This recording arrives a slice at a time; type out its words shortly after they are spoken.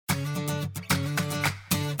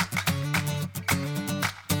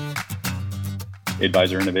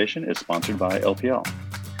Advisor Innovation is sponsored by LPL.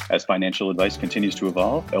 As financial advice continues to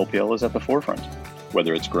evolve, LPL is at the forefront.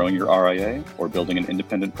 Whether it's growing your RIA or building an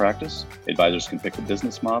independent practice, advisors can pick the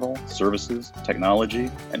business model, services,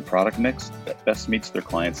 technology, and product mix that best meets their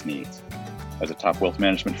clients' needs. As a top wealth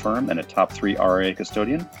management firm and a top 3 RIA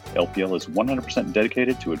custodian, LPL is 100%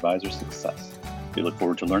 dedicated to advisor success. We look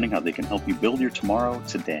forward to learning how they can help you build your tomorrow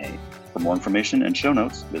today. For more information and show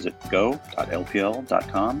notes, visit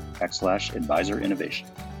go.lpl.com/advisor innovation.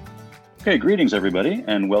 Okay, greetings everybody,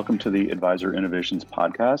 and welcome to the Advisor Innovations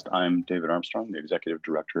podcast. I'm David Armstrong, the Executive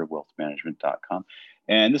Director of wealthmanagement.com.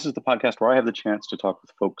 And this is the podcast where I have the chance to talk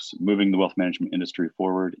with folks moving the wealth management industry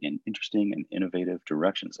forward in interesting and innovative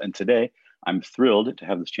directions. And today, I'm thrilled to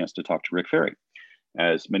have this chance to talk to Rick Ferri.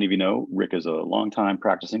 As many of you know, Rick is a longtime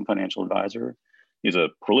practicing financial advisor. He's a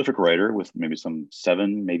prolific writer with maybe some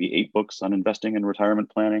 7, maybe 8 books on investing and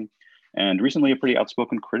retirement planning, and recently a pretty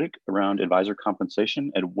outspoken critic around advisor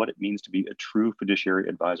compensation and what it means to be a true fiduciary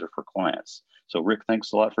advisor for clients. So Rick,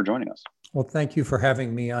 thanks a lot for joining us. Well, thank you for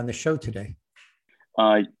having me on the show today.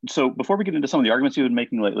 So before we get into some of the arguments you've been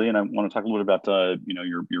making lately, and I want to talk a little bit about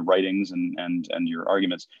your writings and your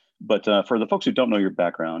arguments, but for the folks who don't know your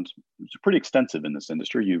background, it's pretty extensive in this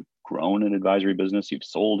industry. You've grown an advisory business, you've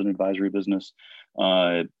sold an advisory business,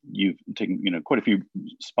 you've taken quite a few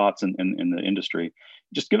spots in the industry.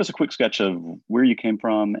 Just give us a quick sketch of where you came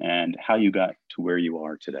from and how you got to where you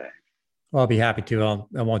are today. Well, I'll be happy to.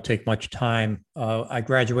 I won't take much time. I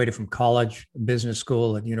graduated from college, business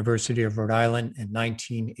school at the University of Rhode Island in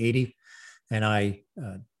 1980. And I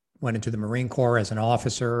went into the Marine Corps as an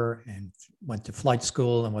officer and went to flight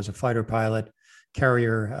school and was a fighter pilot,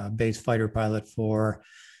 carrier-based fighter pilot for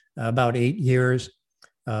about 8 years.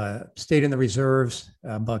 Stayed in the reserves,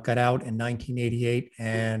 but got out in 1988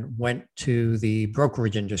 and went to the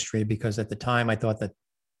brokerage industry because at the time I thought that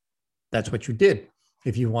that's what you did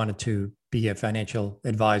if you wanted to be a financial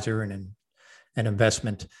advisor and an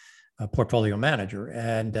investment portfolio manager.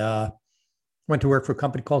 And went to work for a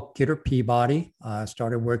company called Kidder Peabody,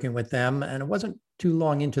 started working with them. And it wasn't too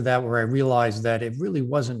long into that where I realized that it really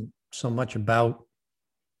wasn't so much about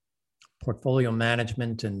portfolio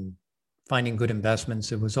management and finding good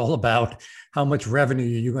investments. It was all about how much revenue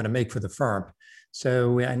you're going to make for the firm.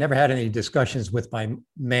 So I never had any discussions with my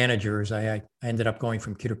managers. I ended up going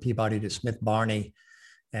from Kidder Peabody to Smith Barney,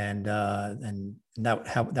 and that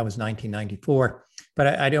was 1994.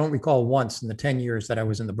 But I don't recall once in the 10 years that I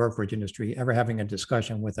was in the brokerage industry ever having a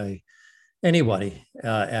discussion with anybody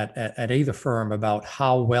at either firm about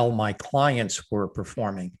how well my clients were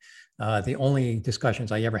performing. The only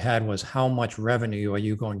discussions I ever had was how much revenue are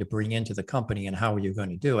you going to bring into the company and how are you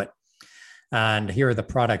going to do it? And here are the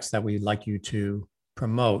products that we'd like you to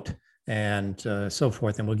promote and so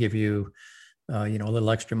forth. And we'll give you, a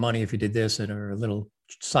little extra money if you did this or a little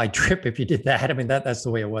side trip if you did that. I mean, that's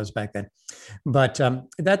the way it was back then. But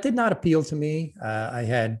that did not appeal to me. I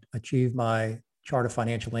had achieved my Chartered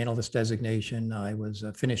Financial Analyst designation. I was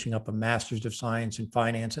finishing up a Master's of Science in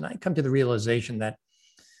Finance. And I come to the realization that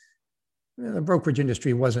the brokerage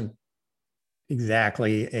industry wasn't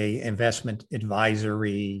exactly a investment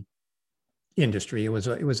advisory industry. It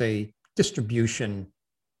was a distribution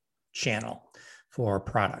channel for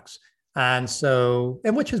products. And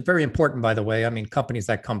which is very important, by the way. I mean, companies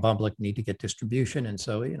that come public need to get distribution. And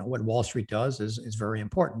so, what Wall Street does is very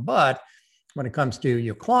important. But when it comes to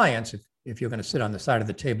your clients, if you're going to sit on the side of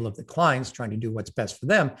the table of the clients trying to do what's best for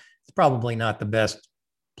them, it's probably not the best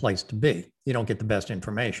place to be. You don't get the best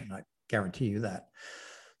information. I guarantee you that.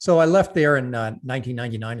 So I left there in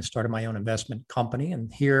 1999 and started my own investment company.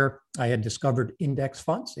 And here I had discovered index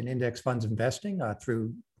funds and index funds investing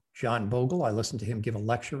through John Bogle. I listened to him give a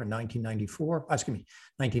lecture in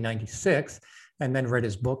 1996, and then read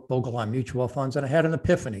his book, Bogle on Mutual Funds. And I had an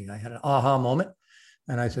epiphany. I had an aha moment.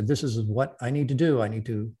 And I said, this is what I need to do. I need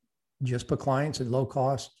to just put clients in low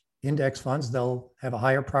cost index funds. They'll have a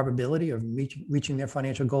higher probability of reaching their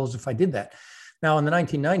financial goals if I did that. Now, in the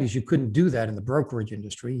 1990s, you couldn't do that in the brokerage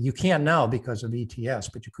industry. You can now because of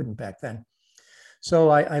ETFs, but you couldn't back then. So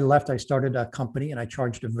I left. I started a company and I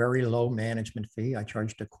charged a very low management fee. I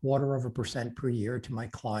charged 0.25% per year to my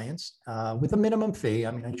clients with a minimum fee.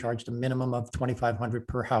 I mean, I charged a minimum of $2,500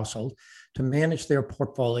 per household to manage their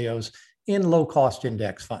portfolios in low-cost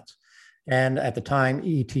index funds. And at the time,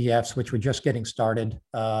 ETFs, which were just getting started,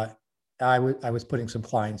 I was putting some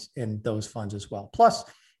clients in those funds as well. Plus,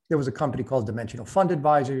 there was a company called Dimensional Fund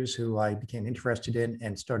Advisors who I became interested in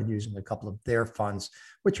and started using a couple of their funds,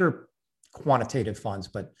 which are quantitative funds,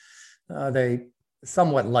 but they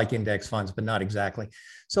somewhat like index funds, but not exactly.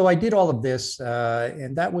 So I did all of this,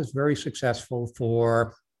 and that was very successful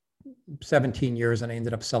for 17 years, and I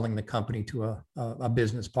ended up selling the company to a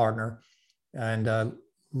business partner and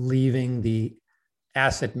leaving the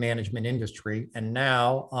asset management industry. And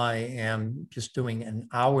now I am just doing an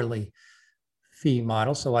hourly fee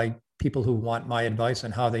model. So people who want my advice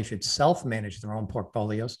on how they should self-manage their own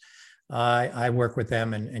portfolios, I work with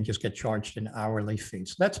them and just get charged an hourly fee.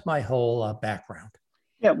 So that's my whole background.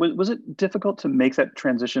 Yeah, was it difficult to make that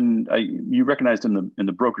transition? You recognized in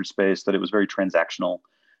the brokerage space that it was very transactional,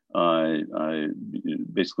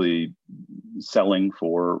 basically selling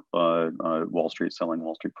for Wall Street, selling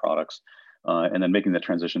Wall Street products, and then making that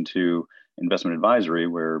transition to investment advisory,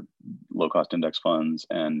 where low-cost index funds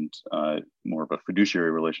and more of a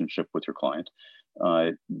fiduciary relationship with your client.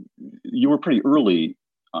 You were pretty early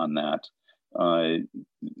on that.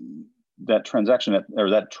 That transition at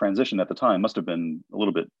the time must have been a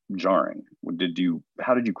little bit jarring.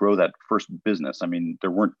 How did you grow that first business? I mean,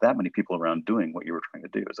 there weren't that many people around doing what you were trying to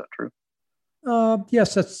do. Is that true?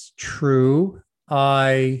 Yes, that's true.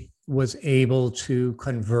 I was able to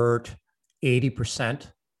convert 80%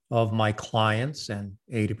 of my clients and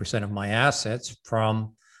 80% of my assets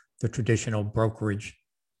from the traditional brokerage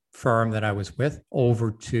firm that I was with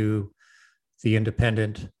over to the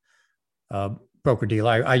independent broker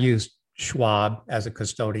dealer. I used Schwab as a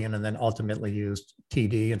custodian, and then ultimately used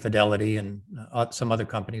TD and Fidelity and some other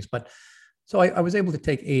companies. But so I was able to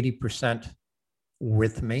take 80%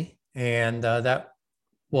 with me, and that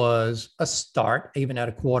was a start. Even at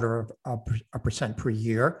a quarter of a percent per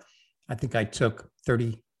year, I think I took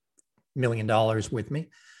 $30 million with me,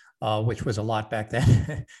 which was a lot back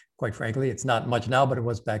then. Quite frankly, it's not much now, but it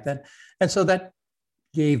was back then. And so that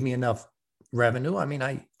gave me enough revenue. I mean,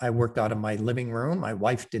 I worked out of my living room. My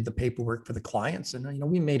wife did the paperwork for the clients, and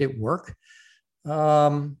we made it work.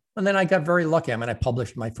 And then I got very lucky. I mean, I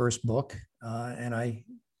published my first book, and I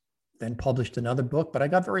then published another book. But I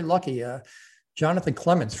got very lucky. Jonathan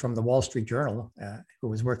Clements from the Wall Street Journal, who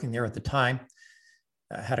was working there at the time,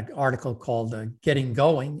 had an article called "Getting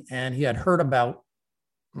Going," and he had heard about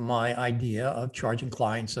my idea of charging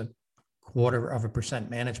clients a 0.25%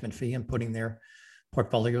 management fee and putting their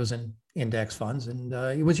portfolios in index funds. And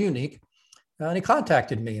it was unique. And he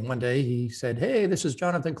contacted me. And one day he said, "Hey, this is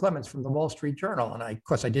Jonathan Clements from the Wall Street Journal." And of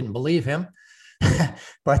course, I didn't believe him.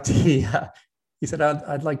 But he said,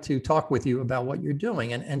 I'd like to talk with you about what you're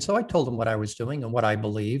doing. And so I told him what I was doing and what I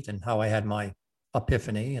believed and how I had my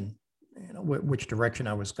epiphany and which direction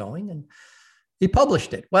I was going. And he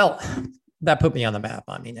published it. Well, that put me on the map.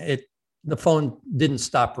 I mean, the phone didn't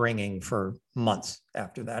stop ringing for months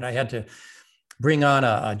after that. I had to bring on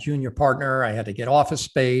a junior partner. I had to get office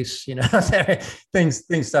space,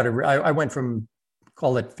 things started. I went from,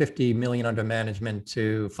 call it 50 million under management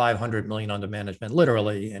to 500 million under management,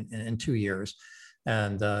 literally in 2 years.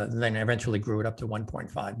 And then eventually grew it up to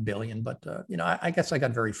 1.5 billion. But, I guess I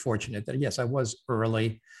got very fortunate that, yes, I was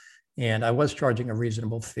early and I was charging a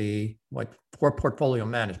reasonable fee for portfolio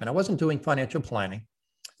management. I wasn't doing financial planning.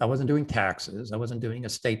 I wasn't doing taxes. I wasn't doing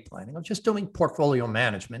estate planning. I was just doing portfolio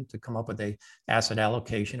management to come up with a asset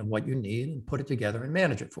allocation of what you need and put it together and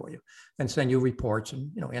manage it for you and send you reports and,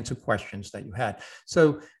 answer questions that you had.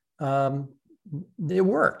 So it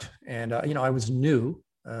worked. And, I was new.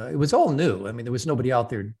 It was all new. I mean, there was nobody out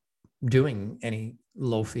there doing any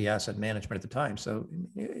low fee asset management at the time. So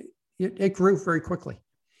it grew very quickly.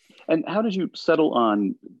 And how did you settle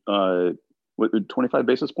on 25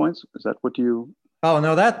 basis points? Is that what you... Oh,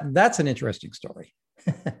 no, that's an interesting story.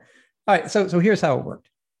 All right. So here's how it worked.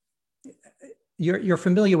 You're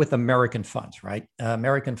familiar with American funds, right?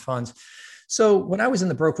 American funds. So when I was in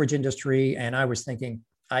the brokerage industry and I was thinking,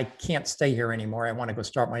 I can't stay here anymore. I want to go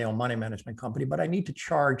start my own money management company, but I need to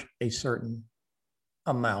charge a certain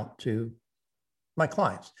amount to my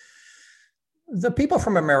clients. The people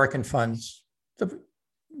from American funds,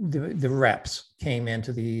 the reps came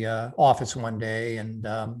into the office one day, and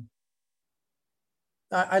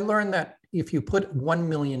I learned that if you put $1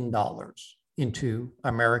 million into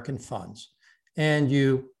American funds and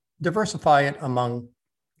you diversify it among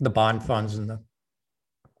the bond funds and the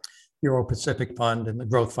Euro Pacific Fund and the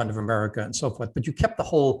Growth Fund of America and so forth, but you kept the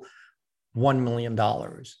whole $1 million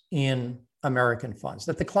in American funds,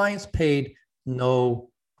 that the clients paid no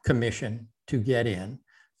commission to get in,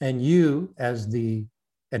 and you, as the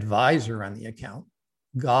advisor on the account,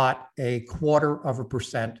 got a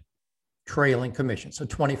 0.25% trailing commission, so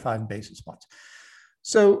 25 basis points.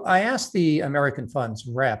 So I asked the American Funds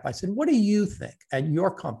rep, I said, what do you think at your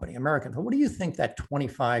company, American Fund, what do you think that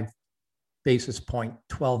 25 basis point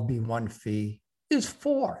 12B1 fee is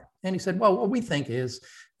for? And he said, well, what we think is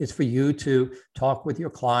for you to talk with your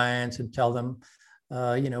clients and tell them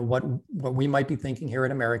what we might be thinking here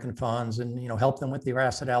at American Funds, and help them with their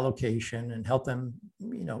asset allocation and help them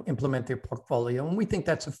implement their portfolio. And we think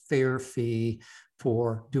that's a fair fee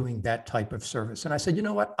for doing that type of service. And I said, you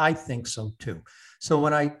know what? I think so too. So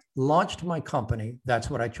when I launched my company, that's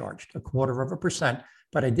what I charged, 0.25%.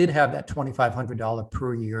 But I did have that $2,500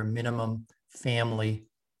 per year minimum family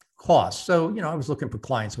cost. So I was looking for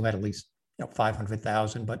clients who had at least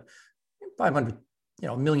 500,000, but 500.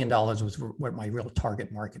 $1 million was what my real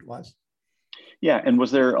target market was. Yeah, and was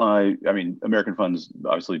there? American Funds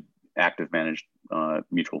obviously active managed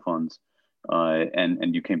mutual funds,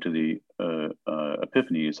 and you came to the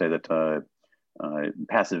epiphany. You say that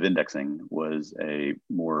passive indexing was a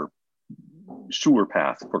more sure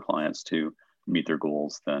path for clients to meet their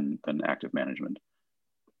goals than active management.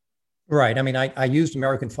 Right. I mean, I used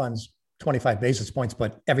American Funds 25 basis points,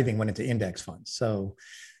 but everything went into index funds. So.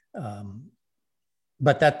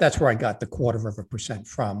 But that's where I got the 0.25%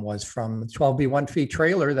 from, was from the 12B1 fee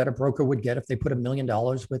trailer that a broker would get if they put $1 million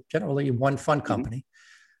with generally one fund company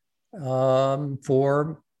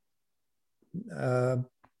for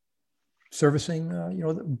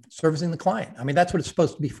servicing, servicing the client. I mean, that's what it's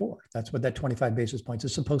supposed to be for. That's what that 25 basis points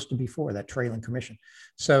is supposed to be for, that trailing commission.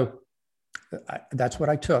 So that's what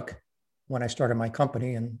I took when I started my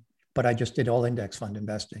company, but I just did all index fund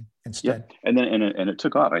investing instead. Yep. And then and it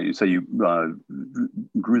took off. So you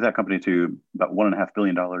grew that company to about $1.5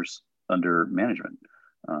 billion under management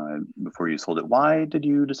before you sold it. Why did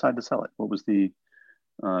you decide to sell it? What was the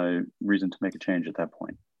reason to make a change at that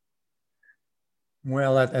point?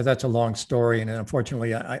 Well, that's a long story, and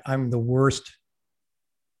unfortunately, I'm the worst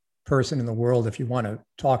person in the world if you want to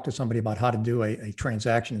talk to somebody about how to do a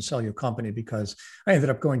transaction and sell your company, because I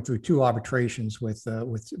ended up going through 2 arbitrations with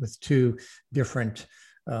 2 different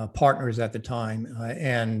partners at the time,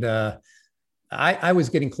 and I was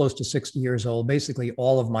getting close to 60 years old. Basically,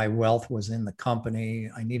 all of my wealth was in the company.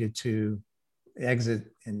 I needed to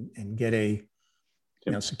exit and get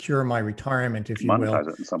secure my retirement, if you will. Monetize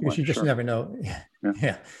it in some way. You just never know.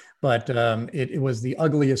 Yeah. But it was the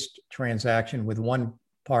ugliest transaction with one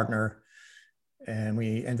partner, and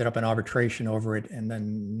we ended up in arbitration over it. And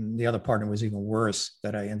then the other partner was even worse,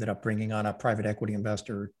 that I ended up bringing on a private equity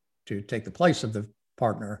investor to take the place of the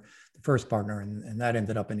first partner. And that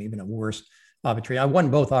ended up in even a worse arbitration. I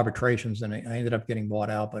won both arbitrations, and I ended up getting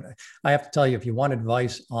bought out. But I have to tell you, if you want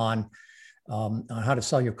advice on how to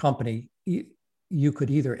sell your company, you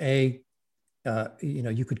could either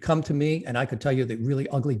you could come to me and I could tell you the really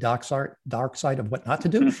ugly dark side of what not to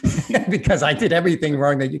do because I did everything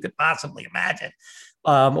wrong that you could possibly imagine.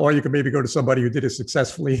 Or you could maybe go to somebody who did it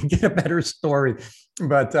successfully and get a better story.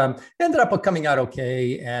 But ended up coming out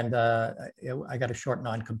okay. And I got a short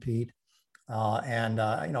non-compete.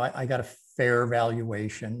 I got a fair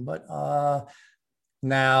valuation. But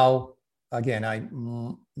now, again,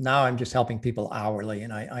 I'm just helping people hourly,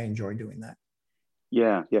 and I enjoy doing that.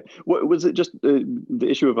 Yeah. What was it? Just the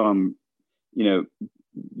issue of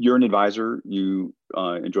you're an advisor. You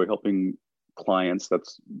enjoy helping clients.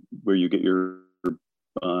 That's where you get your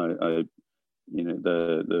the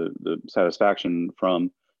satisfaction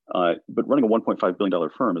from. But running a $1.5 billion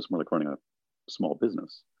firm is more like running a small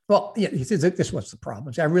business. Well, yeah. This was the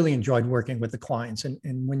problem. I really enjoyed working with the clients, and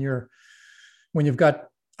when you've got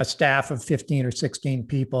a staff of 15 or 16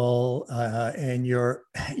 people, and you're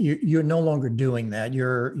no longer doing that.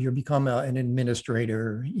 You become an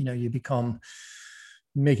administrator. You become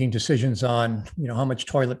making decisions on how much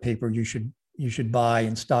toilet paper you should buy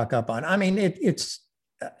and stock up on. I mean, it's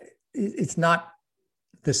not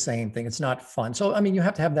the same thing. It's not fun. So I mean, you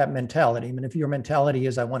have to have that mentality. I mean, if your mentality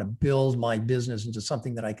is I want to build my business into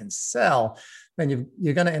something that I can sell, then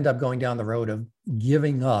you're going to end up going down the road of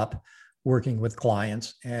giving up working with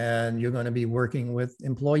clients, and you're going to be working with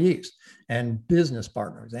employees and business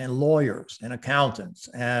partners and lawyers and accountants.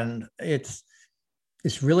 And it's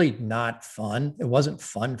really not fun. It wasn't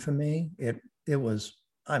fun for me. It was,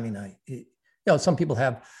 I mean, some people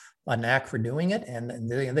have a knack for doing it and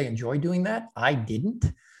they enjoy doing that. I didn't.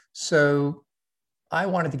 So I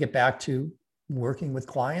wanted to get back to working with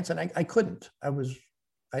clients, and I couldn't.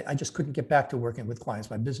 I just couldn't get back to working with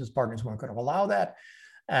clients. My business partners weren't going to allow that.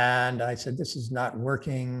 And I said, this is not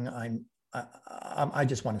working. I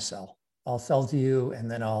just want to sell. I'll sell to you, and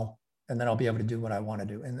then I'll be able to do what I want to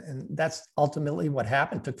do. And that's ultimately what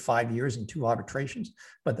happened. It took 5 years and 2 arbitrations,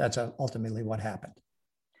 but that's ultimately what happened.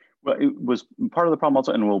 Well, it was part of the problem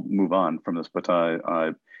also, and we'll move on from this, but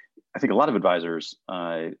I think a lot of advisors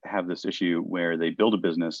have this issue where they build a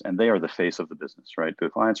business and they are the face of the business, right? The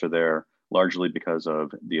clients are there largely because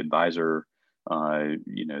of the advisor.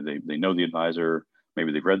 They know the advisor.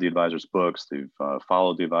 maybe they've read the advisor's books, they've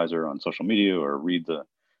followed the advisor on social media, or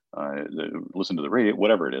listen to the radio,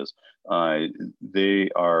 whatever it is. They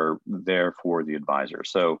are there for the advisor.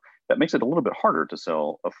 So that makes it a little bit harder to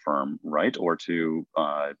sell a firm, right? Or to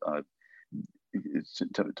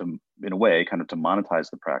in a way, kind of to monetize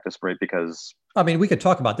the practice, right? Because I mean, we could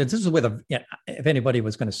talk about this. This is where if anybody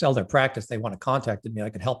was going to sell their practice, they want to contact me. I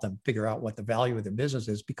could help them figure out what the value of their business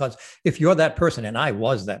is. Because if you're that person, and I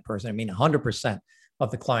was that person, I mean, 100% of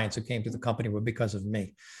the clients who came to the company were because of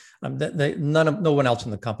me. No one else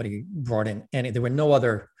in the company brought in any. There were no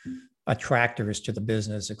other attractors to the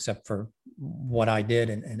business except for what I did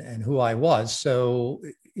and who I was. So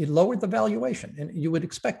it lowered the valuation, and you would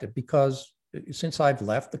expect it, because since I've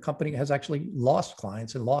left, the company has actually lost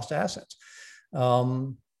clients and lost assets.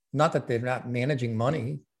 Not that they're not managing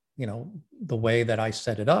money, the way that I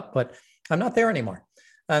set it up, but I'm not there anymore.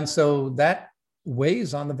 And so that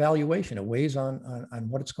weighs on the valuation. It weighs on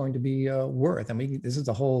what it's going to be worth. I mean, this is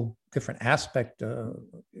a whole different aspect. I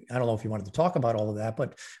don't know if you wanted to talk about all of that,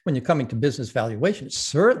 but when you're coming to business valuation, it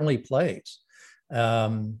certainly plays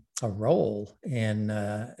a role in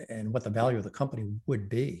what the value of the company would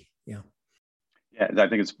be. Yeah. Yeah, I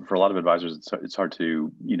think it's, for a lot of advisors, it's hard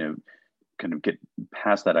to kind of get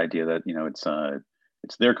past that idea that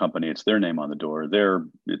it's their company, it's their name on the door,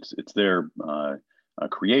 it's their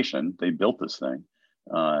creation. They built this thing,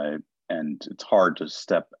 and it's hard to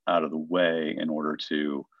step out of the way in order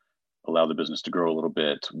to allow the business to grow a little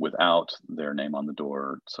bit without their name on the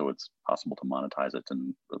door, so it's possible to monetize it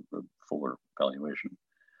in a fuller valuation.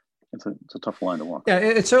 It's a tough line to walk. Yeah,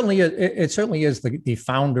 it certainly is the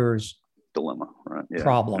founder's dilemma, right? Yeah,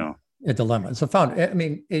 problem. A dilemma. It's a founder. I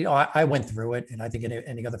mean, I went through it, and I think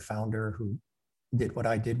any other founder who did what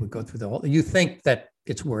I did would go through the whole. You think that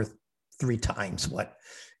it's worth 3 times what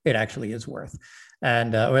it actually is worth,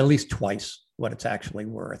 and or at least twice what it's actually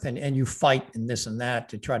worth, and you fight and this and that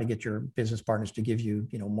to try to get your business partners to give you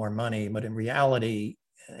more money. But in reality,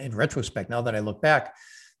 in retrospect, now that I look back,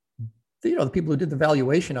 the people who did the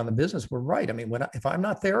valuation on the business were right. I mean, if I'm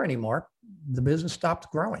not there anymore, the business stopped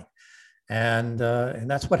growing. And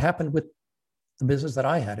that's what happened with the business that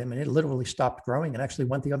I had. I mean, it literally stopped growing and actually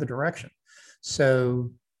went the other direction.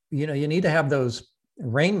 So, you need to have those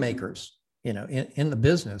rainmakers, in the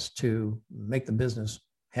business to make the business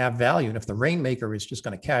have value. And if the rainmaker is just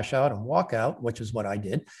going to cash out and walk out, which is what I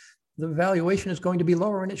did, the valuation is going to be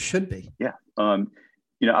lower, and it should be. Yeah. I'll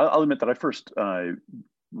admit that I first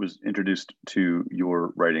was introduced to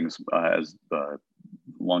your writings as a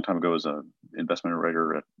long time ago as an investment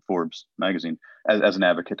writer at Forbes magazine, as an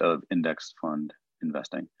advocate of index fund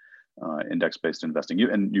investing, index-based investing.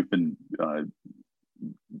 You've been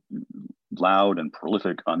loud and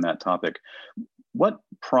prolific on that topic. What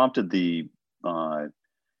prompted the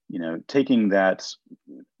taking that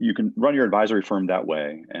you can run your advisory firm that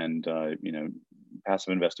way, and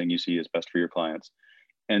passive investing you see is best for your clients,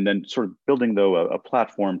 and then sort of building a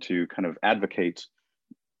platform to kind of advocate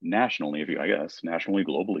nationally, nationally,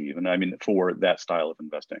 globally, even, for that style of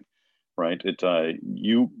investing, right?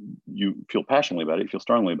 You feel passionately about it, you feel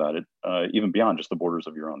strongly about it, even beyond just the borders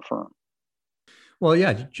of your own firm. Well,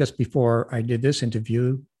 yeah, just before I did this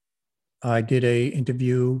interview, I did an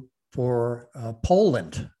interview for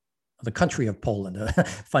Poland, the country of Poland,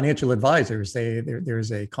 financial advisors.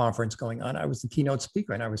 There's a conference going on. I was the keynote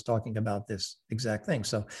speaker, and I was talking about this exact thing.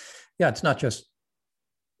 So, yeah, it's not just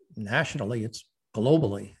nationally, it's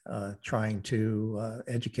globally, trying to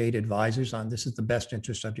educate advisors on this is the best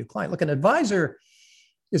interest of your client. Look, an advisor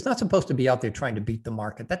is not supposed to be out there trying to beat the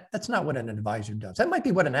market. That's not what an advisor does. That might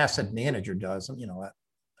be what an asset manager does,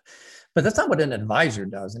 but that's not what an advisor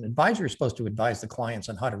does. An advisor is supposed to advise the clients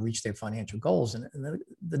on how to reach their financial goals. And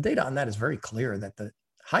the data on that is very clear, that the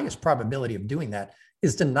highest probability of doing that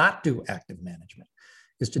is to not do active management,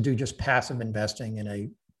 is to do just passive investing in a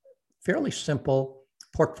fairly simple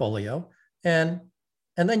portfolio. And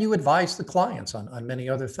then you advise the clients on many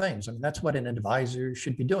other things. I mean, that's what an advisor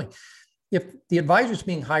should be doing. If the advisor is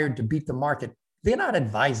being hired to beat the market, they're not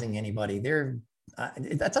advising anybody.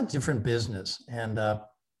 That's a different business. And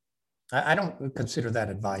I don't consider that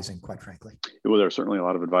advising, quite frankly. Well, there are certainly a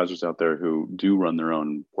lot of advisors out there who do run their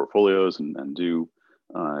own portfolios and do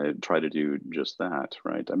try to do just that,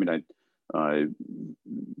 right? I mean,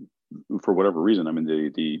 for whatever reason,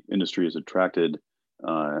 the industry has attracted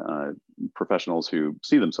professionals who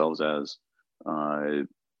see themselves as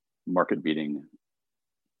market-beating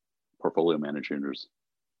portfolio managers,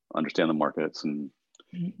 understand the markets. And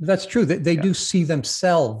that's true. They do see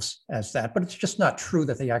themselves as that, but it's just not true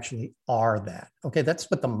that they actually are that. Okay, that's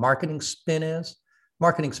what the marketing spin is.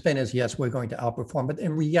 Marketing spin is, yes, we're going to outperform, but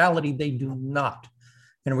in reality, they do not.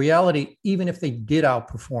 In reality, even if they did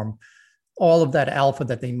outperform, all of that alpha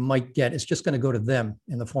that they might get is just going to go to them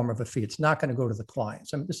in the form of a fee. It's not going to go to the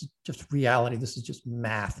clients. I mean, this is just reality. This is just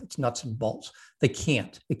math. It's nuts and bolts. It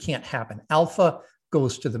can't happen. Alpha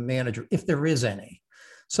goes to the manager if there is any.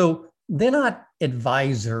 So they're not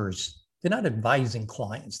advisors. They're not advising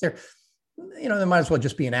clients. There might as well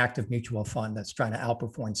just be an active mutual fund that's trying to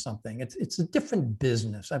outperform something. It's a different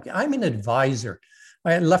business. I'm an advisor.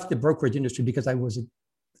 I left the brokerage industry because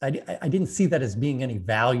I didn't see that as being any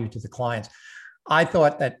value to the clients. I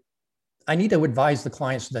thought that I need to advise the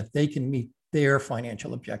clients so that they can meet their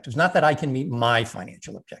financial objectives, not that I can meet my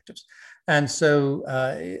financial objectives. And so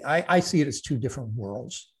I see it as two different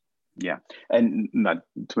worlds. Yeah. And not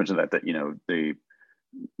to mention that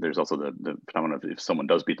there's also the phenomenon of if someone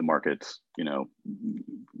does beat the markets,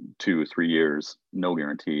 2 or 3 years, no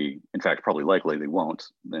guarantee. In fact, probably likely they won't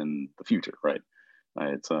in the future, right?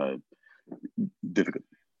 It's difficult.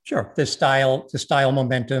 Sure. The style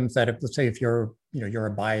momentums that, let's say, if your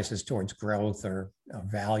bias is towards growth or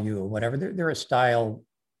value or whatever, there are style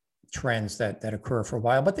trends that occur for a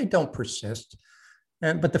while, but they don't persist.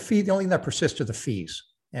 But the only thing that persists are the fees,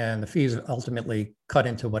 and the fees ultimately cut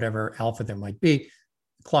into whatever alpha there might be.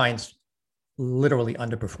 Clients literally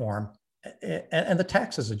underperform, and the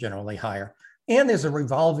taxes are generally higher. And there's a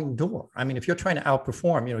revolving door. I mean, if you're trying to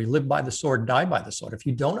outperform, you live by the sword, die by the sword. If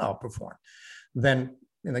you don't outperform, then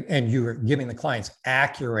and you're giving the clients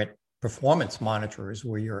accurate performance monitors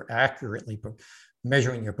where you're accurately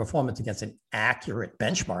measuring your performance against an accurate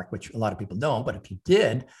benchmark, which a lot of people don't, but if you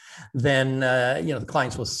did, then the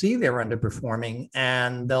clients will see they're underperforming,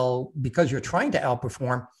 and because you're trying to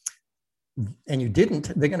outperform and you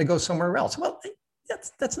didn't, they're going to go somewhere else. Well,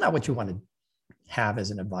 that's not what you want to have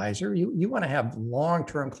as an advisor. You want to have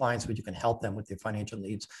long-term clients where you can help them with their financial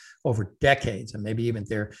needs over decades, and maybe even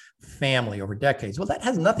their family over decades. Well, that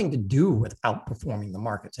has nothing to do with outperforming the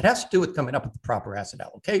markets. It has to do with coming up with the proper asset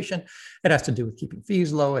allocation. It has to do with keeping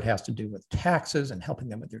fees low. It has to do with taxes and helping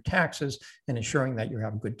them with their taxes and ensuring that you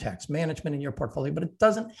have good tax management in your portfolio. But it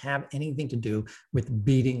doesn't have anything to do with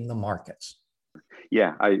beating the markets.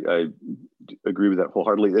 Yeah, I agree with that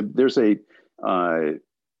wholeheartedly. There's a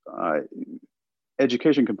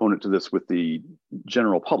education component to this with the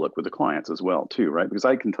general public, with the clients as well, too, right? Because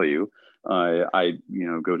I can tell you, I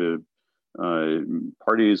go to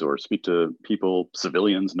parties or speak to people,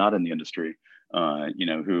 civilians not in the industry,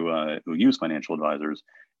 who use financial advisors,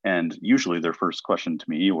 and usually their first question to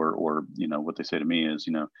me, or what they say to me is,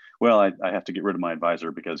 well, I have to get rid of my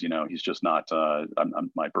advisor because he's just not.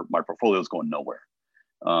 My portfolio is going nowhere,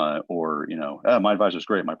 or my advisor's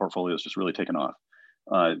great, my portfolio is just really taken off.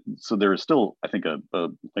 So there is still, I think, a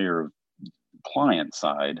layer of client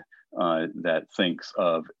side that thinks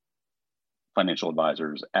of financial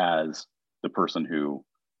advisors as the person who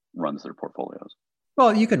runs their portfolios.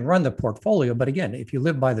 Well, you can run the portfolio, but again, if you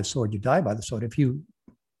live by the sword, you die by the sword. If you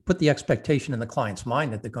put the expectation in the client's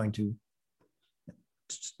mind that they're going to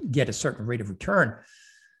get a certain rate of return,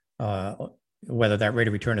 whether that rate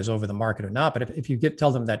of return is over the market or not, but if you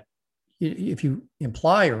tell them that, if you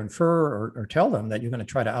imply or infer or tell them that you're going to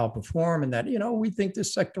try to outperform and that, we think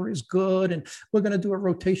this sector is good and we're going to do a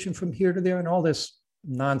rotation from here to there and all this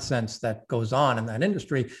nonsense that goes on in that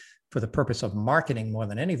industry for the purpose of marketing more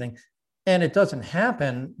than anything, and it doesn't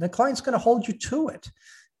happen, the client's going to hold you to it.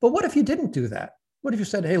 But what if you didn't do that? What if you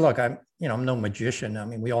said, hey, look, I'm no magician. I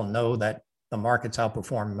mean, we all know that the markets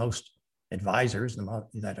outperform most advisors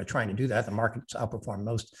that are trying to do that. The markets outperform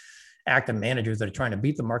most active managers that are trying to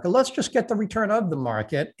beat the market. Let's just get the return of the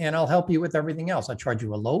market and I'll help you with everything else. I charge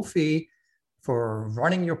you a low fee for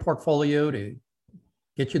running your portfolio to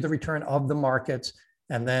get you the return of the markets.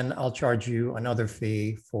 And then I'll charge you another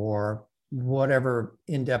fee for whatever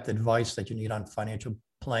in-depth advice that you need on financial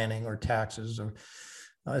planning or taxes or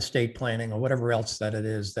estate planning or whatever else that it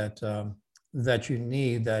is that you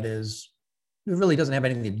need. It really doesn't have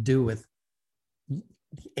anything to do with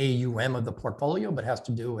the AUM of the portfolio, but has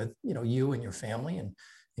to do with you and your family and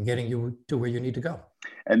getting you to where you need to go.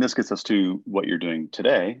 And this gets us to what you're doing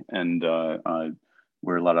today, and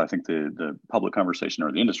where a lot of, I think, the public conversation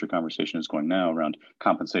or the industry conversation is going now around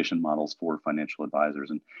compensation models for financial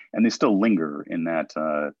advisors, and they still linger in that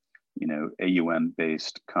AUM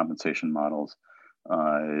based compensation models.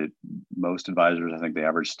 Most advisors, I think the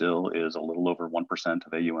average still is a little over 1%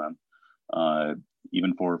 of AUM.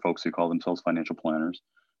 Even for folks who call themselves financial planners,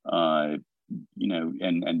 and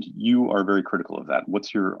you are very critical of that.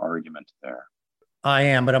 What's your argument there? I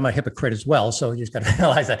am, but I'm a hypocrite as well. So you just got to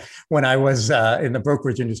realize that when I was in the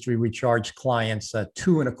brokerage industry, we charged clients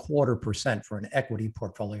 2.25% for an equity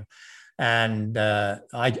portfolio. And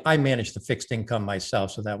I managed the fixed income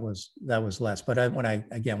myself, so that was less. But when I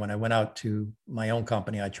went out to my own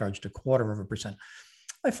company, I charged 0.25%.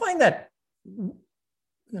 I find that,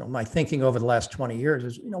 my thinking over the last 20 years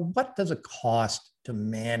is, what does it cost to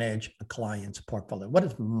manage a client's portfolio? What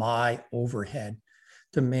is my overhead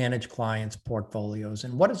to manage clients' portfolios?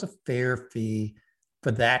 And what is a fair fee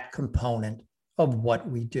for that component of what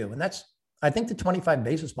we do? And that's, I think the 25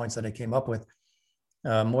 basis points that I came up with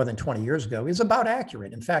more than 20 years ago is about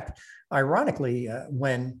accurate. In fact, ironically,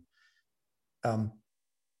 when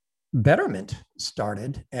Betterment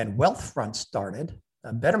started and Wealthfront started,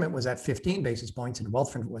 Betterment was at 15 basis points and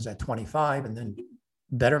Wealthfront was at 25, and then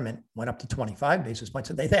Betterment went up to 25 basis points.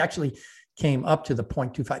 So they actually came up to the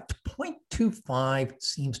 0.25. 0.25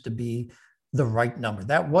 seems to be the right number.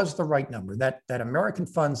 That was the right number. That American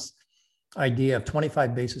Fund's idea of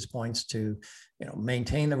 25 basis points to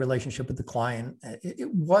maintain the relationship with the client,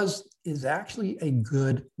 is actually a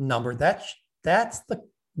good number. That's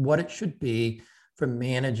what it should be for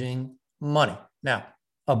managing money. Now,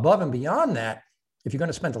 above and beyond that, if you're going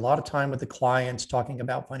to spend a lot of time with the clients talking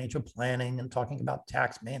about financial planning and talking about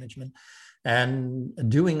tax management and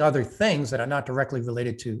doing other things that are not directly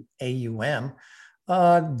related to AUM,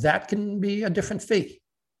 that can be a different fee.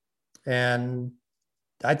 And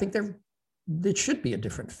I think it should be a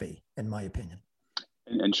different fee, in my opinion.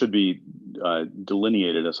 And should be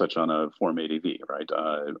delineated as such on a Form 80V, right?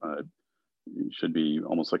 Should be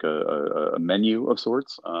almost like a menu of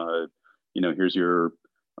sorts. Here's your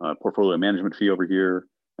portfolio management fee over here,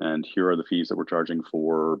 and here are the fees that we're charging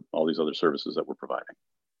for all these other services that we're providing.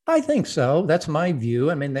 I think so. That's my view.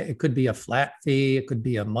 I mean, it could be a flat fee. It could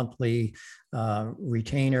be a monthly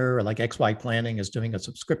retainer, like XY Planning is doing a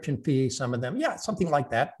subscription fee. Some of them, something like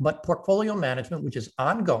that. But portfolio management, which is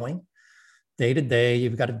ongoing, day to day,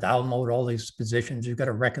 you've got to download all these positions. You've got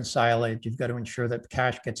to reconcile it. You've got to ensure that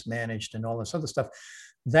cash gets managed and all this other stuff.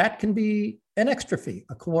 That can be an extra fee.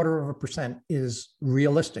 0.25% is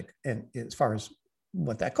realistic, and as far as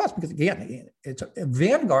what that costs, because again, it's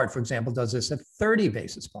Vanguard, for example, does this at 30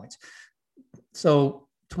 basis points. So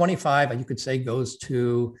 25, you could say, goes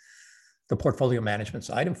to the portfolio management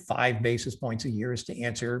side, and 5 basis points a year is to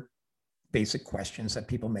answer basic questions that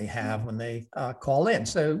people may have when they call in.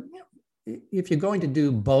 So if you're going to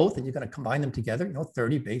do both and you're going to combine them together,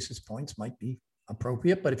 30 basis points might be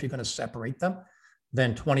appropriate. But if you're going to separate them,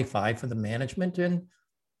 then 25 for the management and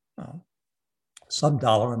some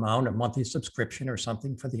dollar amount, a monthly subscription or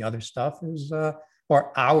something for the other stuff is,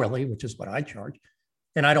 or hourly, which is what I charge.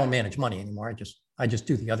 And I don't manage money anymore. I just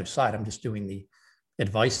do the other side. I'm just doing the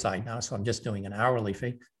advice side now. So I'm just doing an hourly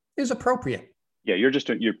fee is appropriate. Yeah. You're just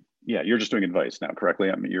doing advice now, correctly?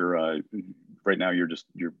 I mean, right now you're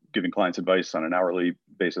giving clients advice on an hourly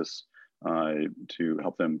basis to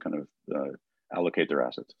help them kind of allocate their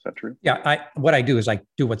assets. Is that true? Yeah. What I do is I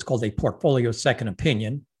do what's called a portfolio second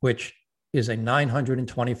opinion, which is a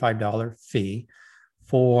 $925 fee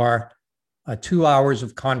for 2 hours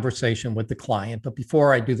of conversation with the client. But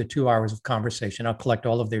before I do the 2 hours of conversation, I'll collect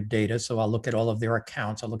all of their data. So I'll look at all of their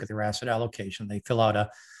accounts. I'll look at their asset allocation. They fill out a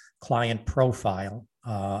client profile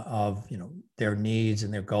of their needs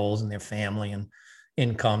and their goals and their family and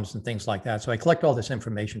incomes and things like that. So I collect all this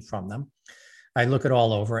information from them. I look it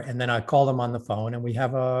all over, and then I call them on the phone, and we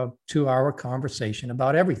have a 2-hour conversation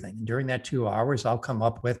about everything. And during that 2 hours, I'll come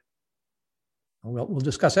up with, we'll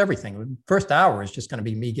discuss everything. First hour is just going to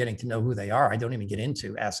be me getting to know who they are. I don't even get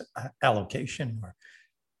into asset allocation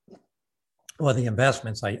or the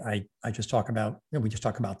investments. I just talk about, we just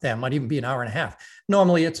talk about them. Might even be an hour and a half.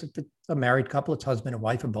 Normally it's a married couple, it's husband and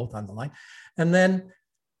wife, and both on the line. And then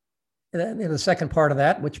the second part of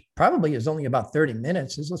that, which probably is only about 30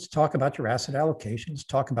 minutes, is let's talk about your asset allocations,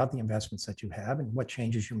 talk about the investments that you have and what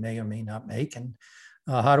changes you may or may not make, and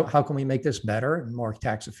how can we make this better and more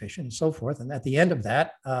tax efficient and so forth. And at the end of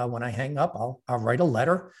that, when I hang up, I'll write a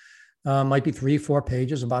letter, might be 3-4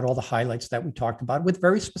 pages about all the highlights that we talked about, with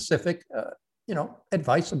very specific,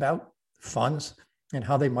 advice about funds and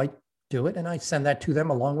how they might do it. And I send that to them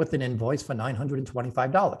along with an invoice for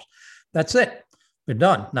 $925. That's it. They're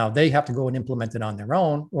done. Now they have to go and implement it on their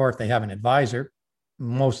own, or if they have an advisor,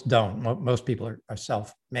 most don't. Most people are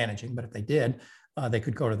self-managing, but if they did, they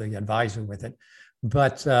could go to the advisor with it.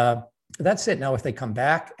 But that's it. Now, if they come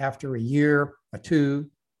back after a year or two,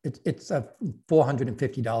 it's a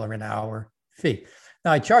 $450 an hour fee.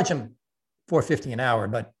 Now I charge them $450 an hour,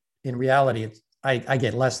 but in reality, I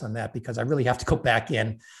get less than that because I really have to go back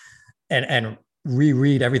in and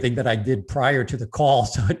reread everything that I did prior to the call.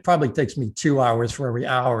 So it probably takes me 2 hours for every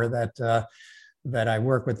hour that that I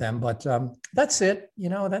work with them. But that's it.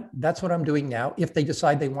 That's what I'm doing now. If they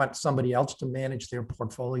decide they want somebody else to manage their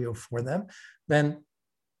portfolio for them, then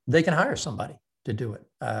they can hire somebody to do it.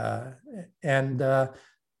 I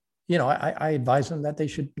advise them that they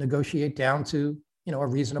should negotiate down to, a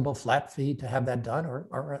reasonable flat fee to have that done,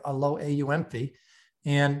 or a low AUM fee.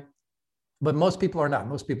 But most people are not.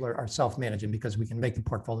 Most people are self-managing because we can make the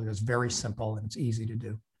portfolios very simple and it's easy to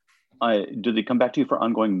do. Do they come back to you for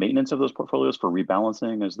ongoing maintenance of those portfolios, for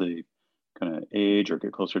rebalancing as they kind of age or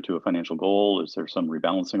get closer to a financial goal? Is there some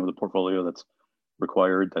rebalancing of the portfolio that's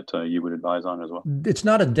required that you would advise on as well? It's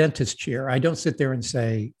not a dentist chair. I don't sit there and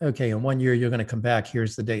say, okay, in 1 year, you're going to come back.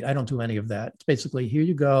 Here's the date. I don't do any of that. It's basically, here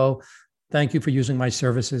you go. Thank you for using my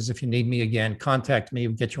services. If you need me again, contact me.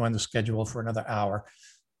 We'll get you on the schedule for another hour.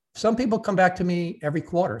 Some people come back to me every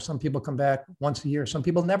quarter. Some people come back once a year. Some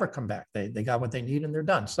people never come back. They got what they need and they're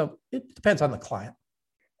done. So it depends on the client.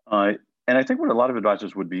 And I think what a lot of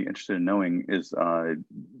advisors would be interested in knowing is,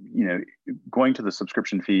 going to the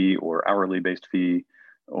subscription fee or hourly based fee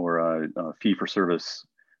or a fee for service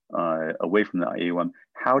away from the AUM.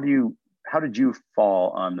 How did you fall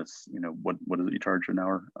on this? What is it you charge an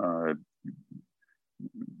hour?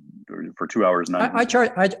 For 2 hours? I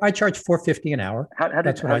charge $4.50 an hour.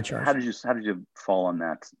 That's what I charge. How did you fall on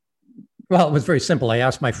that? Well, it was very simple. I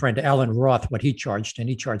asked my friend Alan Roth what he charged, and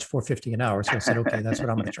he charged $4.50 an hour. So I said, okay, that's what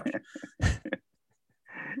I'm going to charge.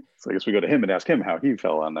 So I guess we go to him and ask him how he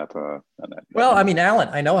fell on that. Well, I mean, Alan,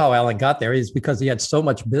 I know how Alan got there. Is because he had so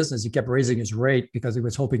much business. He kept raising his rate because he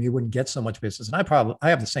was hoping he wouldn't get so much business. And I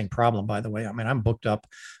have the same problem, by the way. I mean, I'm booked up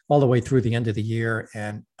all the way through the end of the year,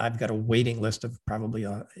 and I've got a waiting list of probably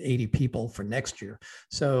 80 people for next year.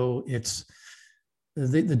 So it's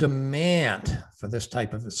the demand for this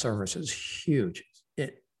type of a service is huge.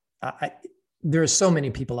 There are so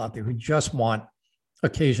many people out there who just want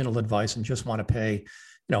occasional advice and just want to pay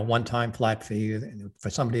one-time flat fee for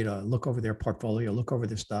somebody to look over their portfolio, look over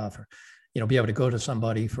their stuff, or, be able to go to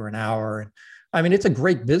somebody for an hour. And I mean, it's a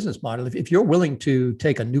great business model. If you're willing to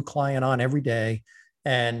take a new client on every day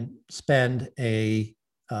and spend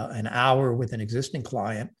an hour with an existing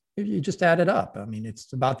client, you just add it up. I mean,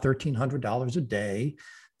 it's about $1,300 a day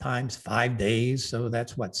times 5 days. So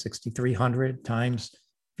that's what, $6,300 times,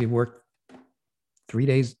 if you work 3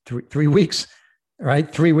 days, 3 weeks, right?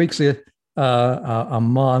 3 weeks a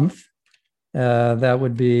month, that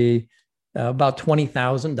would be about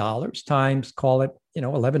 $20,000 times, call it,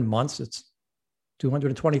 11 months. It's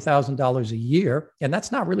 $220,000 a year. And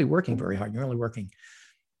that's not really working very hard. You're only working,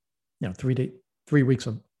 3 weeks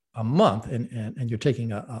a month, and you're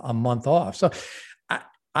taking a month off. So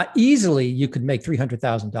I easily, you could make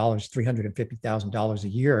 $300,000, $350,000 a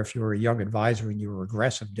year if you were a young advisor and you were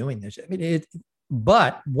aggressive doing this. I mean,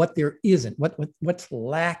 but what there isn't, what's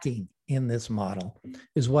lacking in this model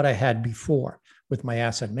is what I had before with my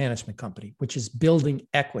asset management company, which is building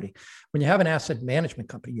equity. When you have an asset management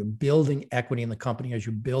company, you're building equity in the company as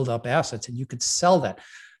you build up assets, and you could sell that.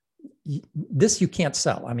 This you can't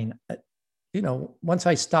sell. I mean, once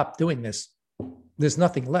I stop doing this, there's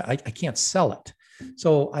nothing left. I can't sell it.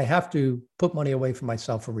 So I have to put money away for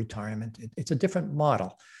myself for retirement. It's a different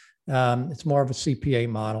model. It's more of a CPA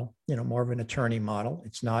model, more of an attorney model.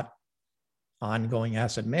 It's not ongoing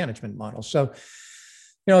asset management model. So,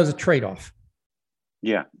 there's a trade-off.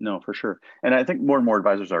 Yeah, no, for sure. And I think more and more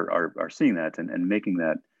advisors are seeing that and making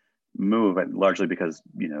that move, largely because,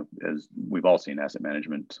 as we've all seen, asset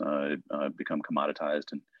management become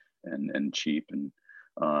commoditized and cheap, and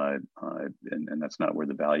that's not where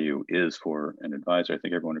the value is for an advisor. I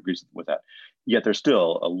think everyone agrees with that. Yet there's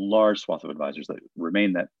still a large swath of advisors that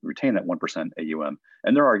retain that 1% AUM,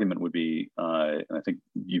 and their argument would be, and I think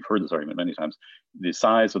you've heard this argument many times, the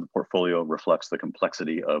size of the portfolio reflects the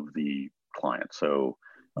complexity of the client. So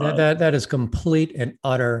that is complete and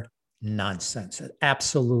utter nonsense.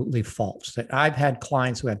 Absolutely false. I've had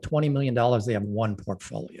clients who have $20 million, they have one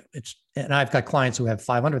portfolio. And I've got clients who have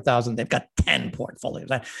 500,000, they've got 10 portfolios.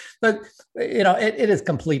 But it is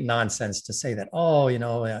complete nonsense to say that,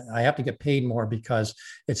 I have to get paid more because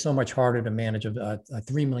it's so much harder to manage a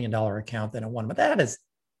 $3 million account than a one. But that is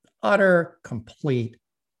utter, complete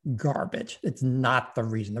garbage. It's not the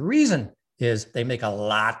reason. The reason is they make a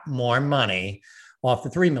lot more money off the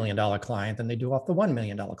 $3 million client than they do off the $1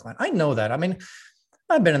 million client. I know that. I mean,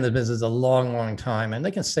 I've been in the business a long, long time, and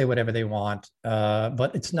they can say whatever they want,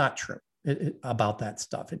 but it's not true about that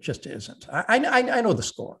stuff. It just isn't. I know the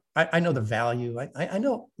score. I know the value. I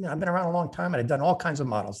know, I've been around a long time, and I've done all kinds of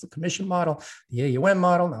models, the commission model, the AUM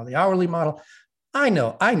model, now the hourly model. I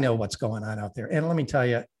know what's going on out there. And let me tell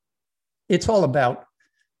you, it's all about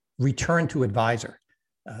return to advisor.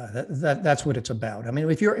 That's what it's about. I mean,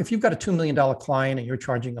 if you've got a $2 million client and you're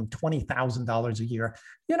charging them $20,000 a year,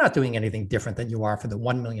 you're not doing anything different than you are for the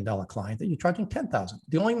 $1 million client that you're charging $10,000.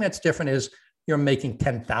 The only thing that's different is you're making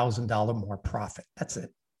 $10,000 more profit. That's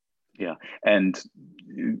it. Yeah, and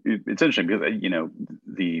it's interesting because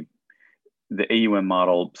the AUM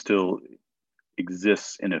model still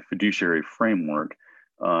exists in a fiduciary framework,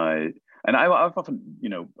 and I've often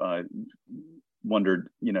wondered,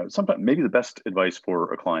 sometimes maybe the best advice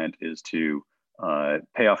for a client is to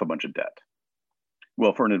pay off a bunch of debt.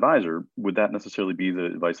 Well, for an advisor, would that necessarily be the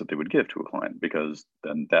advice that they would give to a client? Because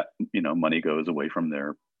then that money goes away from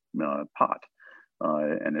their pot,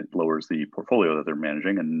 and it lowers the portfolio that they're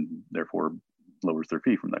managing, and therefore lowers their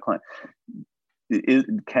fee from that client.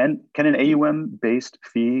 Can an AUM based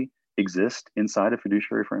fee exist inside a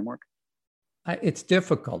fiduciary framework? It's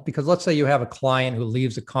difficult because let's say you have a client who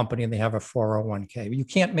leaves a company and they have a 401k. You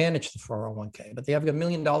can't manage the 401k, but they have $1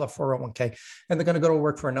 million 401k and they're going to go to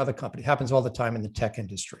work for another company. It happens all the time in the tech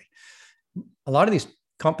industry. A lot of these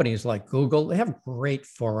companies like Google, they have great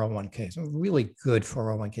 401ks, really good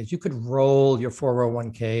 401ks. You could roll your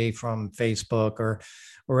 401k from Facebook or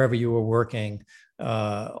wherever you were working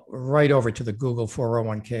right over to the Google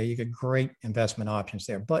 401k. You get great investment options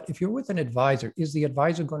there. But if you're with an advisor, is the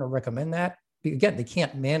advisor going to recommend that? Again, they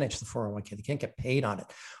can't manage the 401k. They can't get paid on it.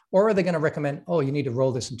 Or are they going to recommend, oh, you need to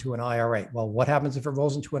roll this into an IRA? Well, what happens if it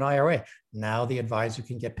rolls into an IRA? Now the advisor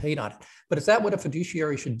can get paid on it. But is that what a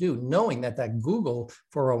fiduciary should do, knowing that Google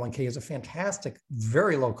 401k is a fantastic,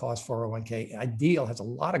 very low cost 401k, ideal, has a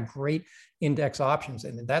lot of great index options.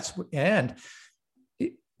 And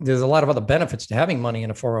there's a lot of other benefits to having money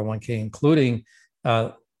in a 401k, including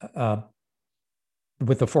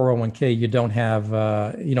with the 401k, you don't have,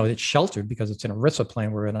 it's sheltered because it's an ERISA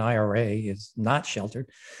plan where an IRA is not sheltered,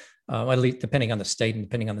 at least depending on the state and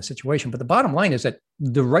depending on the situation. But the bottom line is that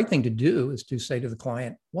the right thing to do is to say to the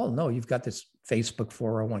client, well, no, you've got this Facebook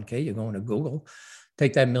 401k, you're going to Google,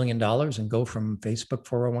 take that $1 million and go from Facebook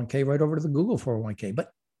 401k right over to the Google 401k. But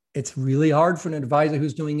it's really hard for an advisor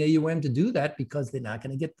who's doing AUM to do that because they're not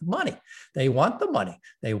going to get the money. They want the money.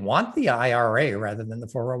 They want the IRA rather than the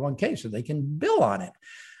 401k so they can bill on it.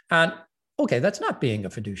 And okay, that's not being a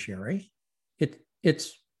fiduciary.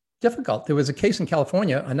 It's difficult. There was a case in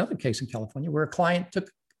California, another case in California, where a client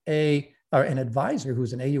took an advisor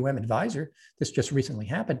who's an AUM advisor. This just recently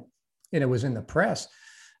happened, and it was in the press.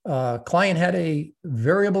 Client had a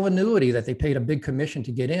variable annuity that they paid a big commission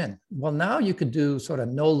to get in. Well, now you could do sort of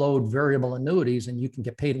no load variable annuities and you can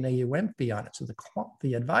get paid an AUM fee on it. So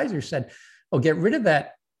the advisor said, oh, get rid of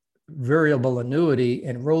that variable annuity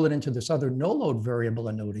and roll it into this other no load variable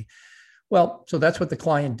annuity. Well, so that's what the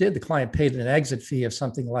client did. The client paid an exit fee of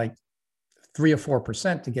something like 3 or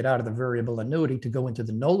 4% to get out of the variable annuity to go into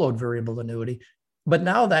the no load variable annuity. But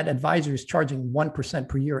now that advisor is charging 1%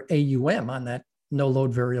 per year AUM on that no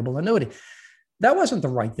load variable annuity. That wasn't the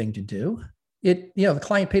right thing to do. The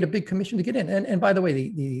client paid a big commission to get in. And by the way,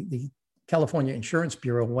 the California Insurance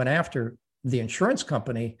Bureau went after the insurance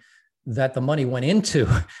company that the money went into,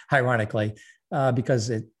 ironically, because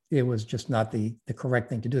it was just not the correct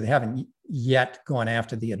thing to do. They haven't yet gone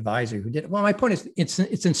after the advisor who did it. Well, my point is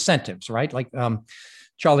it's incentives, right? Like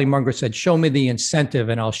Charlie Munger said, show me the incentive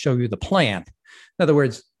and I'll show you the plan. In other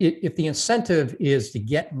words, if the incentive is to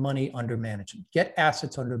get money under management, get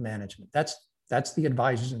assets under management, that's the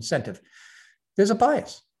advisor's incentive. There's a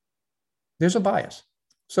bias.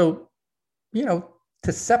 So,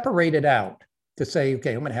 to separate it out, to say,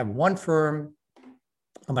 okay, I'm going to have one firm,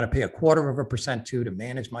 I'm going to pay 0.25% to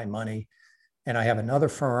manage my money, and I have another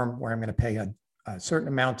firm where I'm going to pay a certain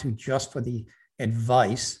amount to just for the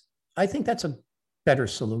advice. I think that's a better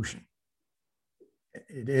solution.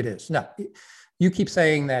 It is. Now, you keep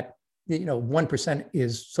saying that 1%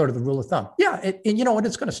 is sort of the rule of thumb. Yeah, and you know what?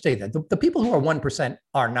 It's going to stay there. The people who are 1%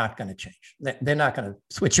 are not going to change. They're not going to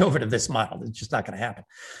switch over to this model. It's just not going to happen.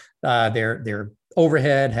 Their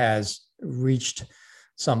overhead has reached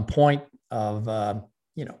some point of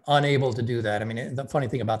unable to do that. I mean, the funny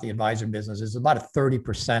thing about the advisor business is about a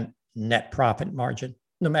 30% net profit margin,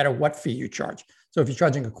 no matter what fee you charge. So if you're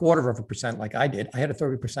charging 0.25% like I did, I had a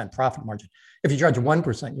 30% profit margin. If you charge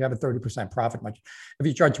 1%, you have a 30% profit margin. If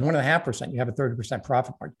you charge 1.5%, you have a 30%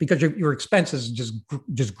 profit margin because your expenses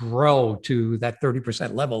just grow to that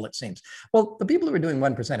 30% level, it seems. Well, the people who are doing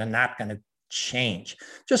 1% are not going to change.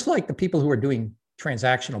 Just like the people who are doing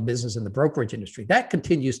transactional business in the brokerage industry, that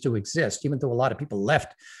continues to exist, even though a lot of people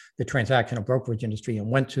left the transactional brokerage industry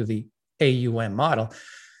and went to the AUM model.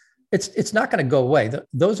 It's not going to go away.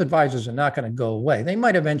 Those advisors are not going to go away. They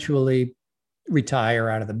might eventually retire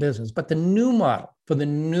out of the business, but the new model for the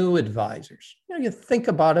new advisors, you think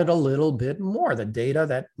about it a little bit more. The data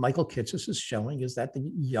that Michael Kitces is showing is that the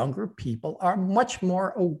younger people are much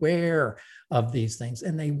more aware of these things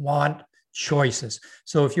and they want choices.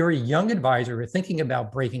 So if you're a young advisor or thinking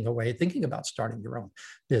about breaking away, thinking about starting your own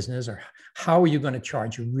business, or how are you going to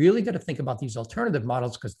charge, you really got to think about these alternative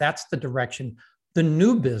models, because that's the direction the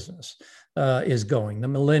new business is going. The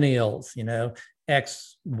millennials,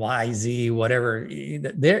 X, Y, Z, whatever,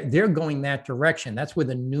 they're going that direction. That's where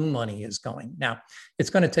the new money is going. Now, it's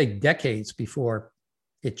going to take decades before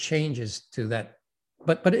it changes to that,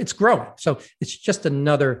 but it's growing. So it's just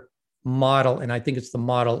another model, and I think it's the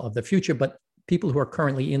model of the future. But people who are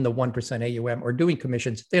currently in the 1% AUM or doing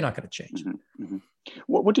commissions, they're not going to change. Mm-hmm. Mm-hmm.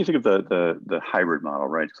 What do you think of the hybrid model,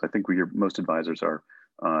 right? Because I think most advisors are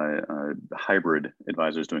hybrid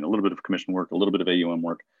advisors, doing a little bit of commission work, a little bit of AUM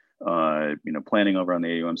work, planning over on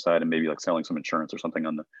the AUM side, and maybe like selling some insurance or something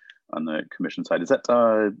on the commission side. Is that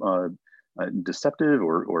deceptive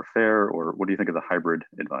or fair, or what do you think of the hybrid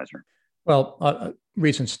advisor? Well, a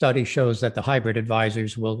recent study shows that the hybrid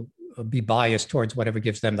advisors will be biased towards whatever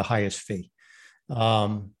gives them the highest fee.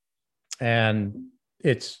 And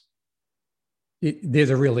there's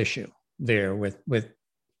a real issue there with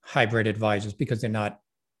hybrid advisors, because they're not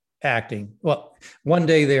acting. Well, one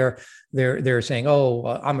day they're saying, "Oh,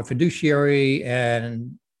 I'm a fiduciary,"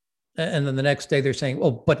 and then the next day they're saying,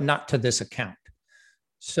 "Oh, but not to this account."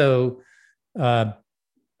 So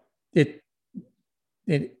it's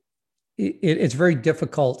very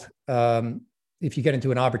difficult if you get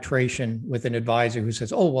into an arbitration with an advisor who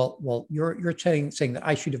says, "Oh, well, you're saying that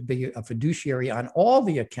I should be a fiduciary on all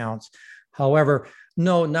the accounts. However,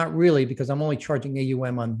 no, not really, because I'm only charging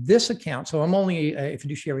AUM on this account. So I'm only a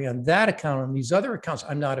fiduciary on that account. On these other accounts,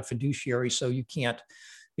 I'm not a fiduciary. So you can't,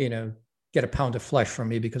 get a pound of flesh from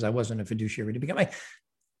me because I wasn't a fiduciary to begin with."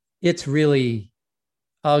 It's really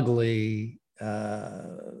ugly.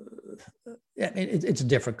 It's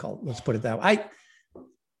difficult. Let's put it that way.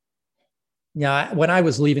 When I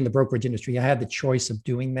was leaving the brokerage industry, I had the choice of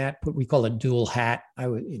doing that. We call it dual hat.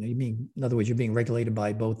 In other words, you're being regulated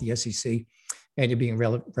by both the SEC and you're being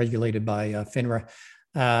regulated by FINRA.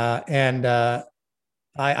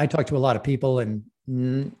 I talked to a lot of people, and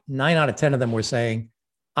 9 out of 10 of them were saying,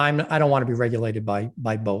 I don't want to be regulated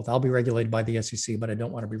by both. I'll be regulated by the SEC, but I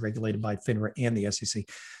don't want to be regulated by FINRA and the SEC.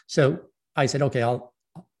 So I said, okay, I'll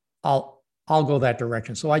go that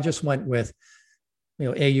direction. So I just went with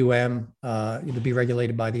AUM to be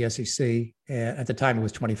regulated by the SEC. And at the time, it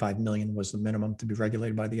was 25 million was the minimum to be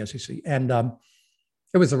regulated by the SEC. And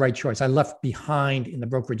it was the right choice. I left behind in the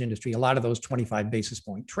brokerage industry a lot of those 25 basis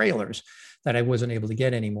point trailers that I wasn't able to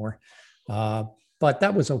get anymore. But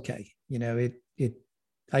that was okay.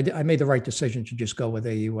 I made the right decision to just go with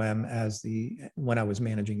AUM when I was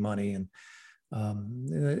managing money. And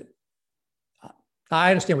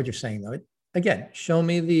I understand what you're saying, though. Again, show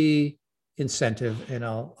me the incentive and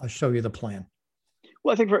I'll show you the plan.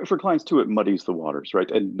 Well, I think for clients too, it muddies the waters, right?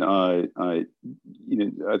 And I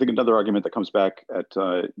think another argument that comes back at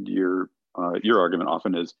your argument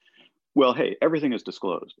often is, well, hey, everything is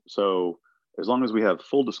disclosed. So as long as we have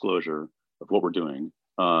full disclosure of what we're doing,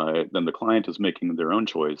 then the client is making their own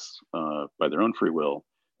choice by their own free will,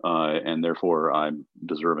 and therefore I'm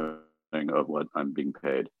deserving of what I'm being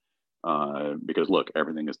paid because look,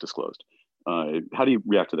 everything is disclosed. How do you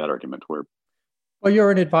react to that argument? Well, you're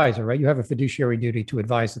an advisor, right? You have a fiduciary duty to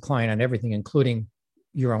advise the client on everything, including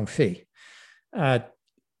your own fee.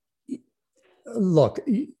 Look,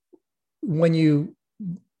 when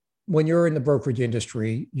you're in the brokerage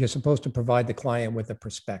industry, you're supposed to provide the client with a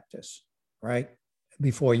prospectus, right?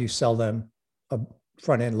 Before you sell them a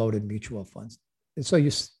front-end loaded mutual funds. And so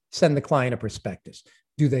you send the client a prospectus.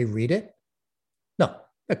 Do they read it? No,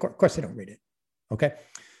 of course they don't read it, okay?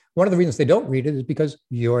 One of the reasons they don't read it is because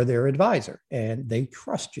you're their advisor and they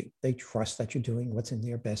trust you. They trust that you're doing what's in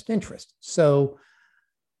their best interest. So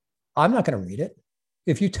I'm not going to read it.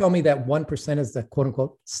 If you tell me that 1% is the quote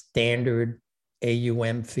unquote standard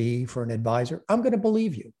AUM fee for an advisor, I'm going to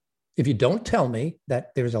believe you. If you don't tell me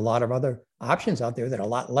that there's a lot of other options out there that are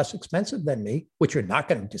a lot less expensive than me, which you're not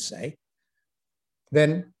going to say,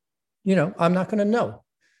 then, I'm not going to know.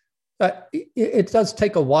 It does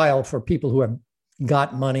take a while for people who have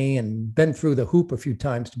got money and been through the hoop a few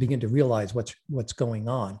times to begin to realize what's going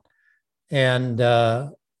on. And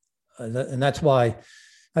that's why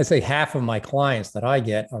I say half of my clients that I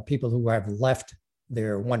get are people who have left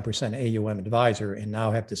their 1% AUM advisor and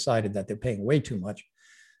now have decided that they're paying way too much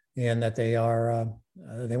and that they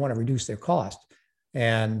want to reduce their cost.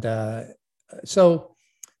 And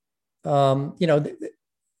why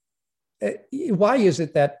is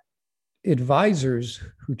it that advisors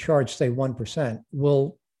who charge, say, 1%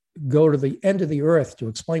 will go to the end of the earth to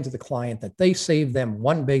explain to the client that they save them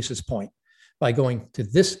 1 basis point by going to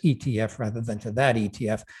this ETF rather than to that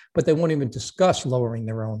ETF, but they won't even discuss lowering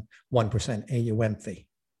their own 1% AUM fee.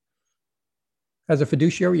 As a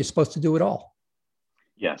fiduciary, you're supposed to do it all.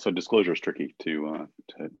 Yeah, so disclosure is tricky to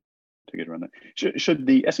get around that. Should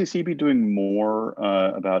the SEC be doing more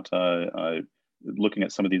about looking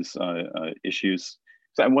at some of these issues?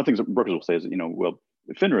 So one thing that brokers will say is, well,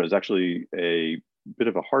 FINRA is actually a bit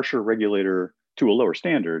of a harsher regulator to a lower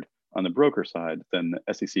standard on the broker side than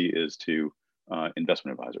the SEC is to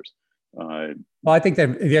investment advisors. Well, I think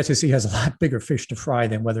that the SEC has a lot bigger fish to fry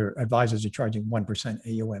than whether advisors are charging 1%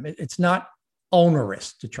 AUM. It's not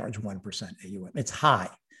onerous to charge 1% AUM. It's high.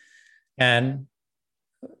 And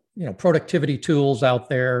productivity tools out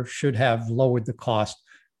there should have lowered the cost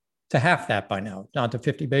to half that by now, down to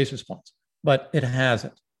 50 basis points, but it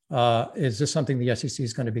hasn't. Is this something the SEC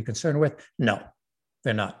is going to be concerned with? No,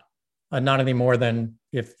 they're not. Not any more than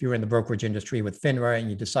if you're in the brokerage industry with FINRA and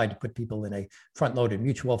you decide to put people in a front-loaded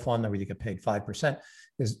mutual fund where you get paid 5%.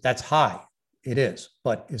 That's high. It is.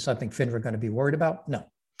 But is something FINRA going to be worried about? No.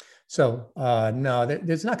 So no,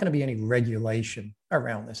 there's not going to be any regulation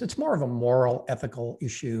around this. It's more of a moral, ethical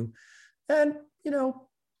issue. And,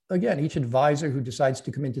 again, each advisor who decides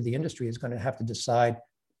to come into the industry is going to have to decide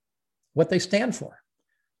what they stand for.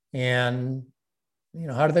 And,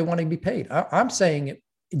 how do they want to be paid? I'm saying it,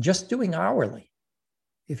 just doing hourly.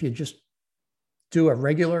 If you just do a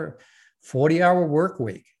regular 40-hour work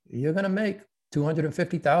week, you're going to make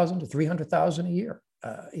 $250,000 to $300,000 a year.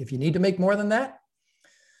 If you need to make more than that,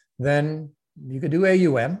 then you could do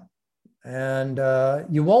AUM, and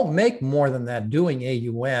you won't make more than that doing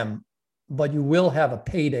AUM, but you will have a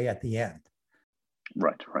payday at the end.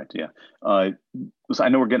 Right, yeah. So I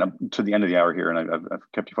know we're getting up to the end of the hour here, and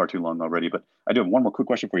I've kept you far too long already, but I do have one more quick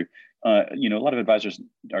question for you. A lot of advisors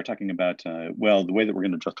are talking about, the way that we're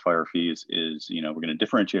going to justify our fees is, we're going to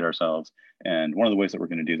differentiate ourselves. And one of the ways that we're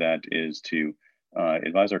going to do that is to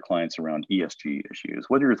advise our clients around ESG issues.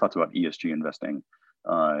 What are your thoughts about ESG investing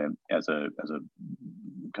as a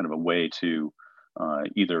kind of a way to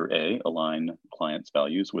either align clients'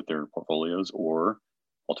 values with their portfolios, or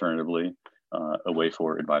alternatively, a way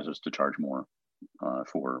for advisors to charge more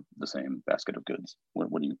for the same basket of goods? Where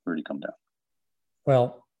do you come down?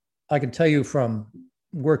 Well, I can tell you from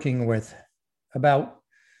working with about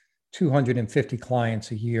 250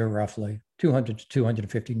 clients a year, roughly 200 to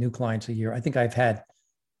 250 new clients a year. I think I've had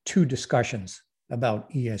 2 discussions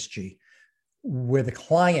about ESG where the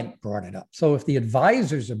client brought it up. So if the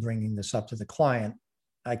advisors are bringing this up to the client,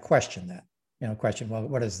 I question that. Well,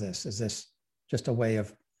 what is this? Is this just a way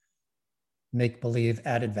of make-believe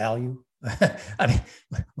added value? I mean,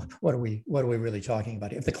 what are we really talking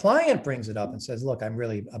about? If the client brings it up and says, look, I'm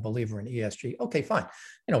really a believer in ESG, okay, fine.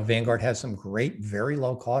 Vanguard has some great, very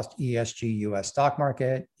low cost ESG US stock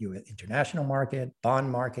market, US international market,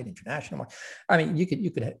 bond market, international market. I mean, you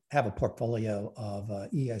could have a portfolio of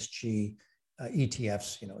ESG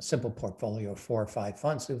ETFs, a simple portfolio of 4 or 5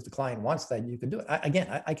 funds. So if the client wants that, you can do it.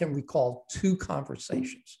 I can recall 2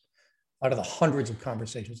 conversations out of the hundreds of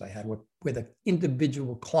conversations I had where the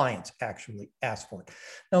individual clients actually asked for it.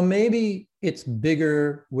 Now, maybe it's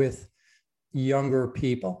bigger with younger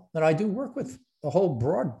people, but I do work with a whole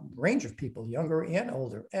broad range of people, younger and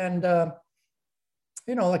older. And,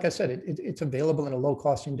 like I said, it's available in a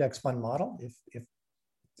low-cost index fund model if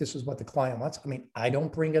this is what the client wants. I mean, I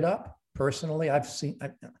don't bring it up. Personally, I've seen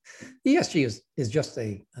ESG is just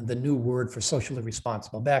the new word for socially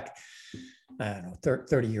responsible. Back, I don't know,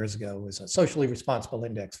 30 years ago, it was a socially responsible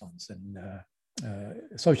index funds and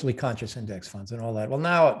socially conscious index funds and all that. Well,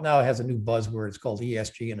 now it has a new buzzword. It's called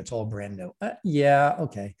ESG, and it's all brand new. Yeah,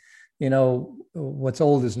 okay. What's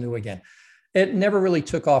old is new again. It never really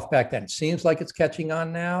took off back then. It seems like it's catching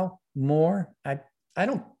on now more. I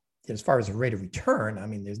don't. As far as the rate of return, I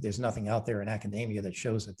mean, there's nothing out there in academia that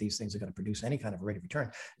shows that these things are going to produce any kind of rate of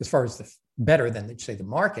return. As far as the better than, say, the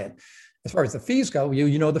market, as far as the fees go,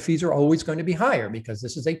 the fees are always going to be higher because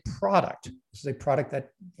this is a product. This is a product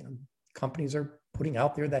that companies are putting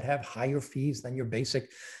out there that have higher fees than your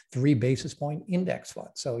basic 3 basis point index fund.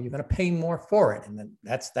 So you're going to pay more for it, and then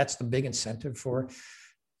that's the big incentive for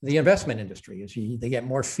the investment industry is they get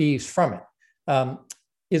more fees from it.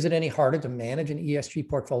 Is it any harder to manage an ESG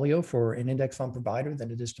portfolio for an index fund provider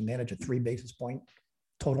than it is to manage a 3 basis point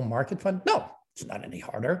total market fund? No, it's not any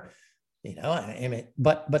harder,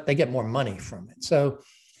 but they get more money from it. So,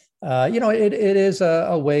 it is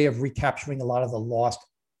a way of recapturing a lot of the lost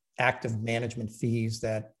active management fees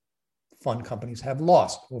that fund companies have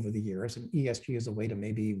lost over the years, and ESG is a way to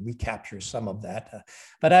maybe recapture some of that.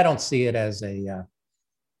 But I don't see it as a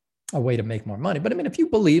way to make more money. But I mean, if you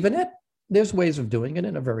believe in it, there's ways of doing it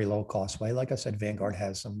in a very low cost way. Like I said, Vanguard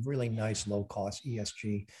has some really nice low cost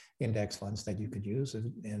ESG index funds that you could use,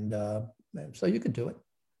 and so you could do it.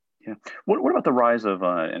 Yeah. What about the rise of,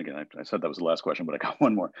 and again, I said that was the last question, but I got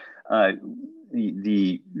one more.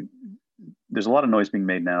 There's a lot of noise being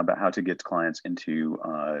made now about how to get clients into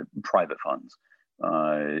private funds,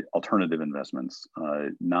 alternative investments,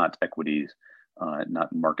 not equities,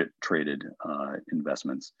 not market traded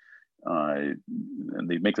investments. And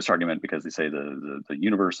they make this argument because they say the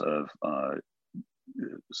universe of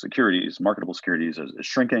securities, marketable securities, is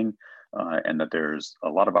shrinking, and that there's a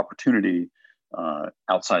lot of opportunity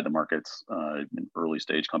outside the markets, in early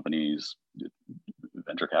stage companies,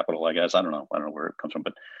 venture capital, I guess. I don't know where it comes from,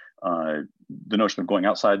 but the notion of going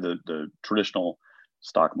outside the traditional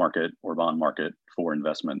stock market or bond market for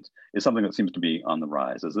investment is something that seems to be on the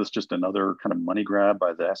rise. Is this just another kind of money grab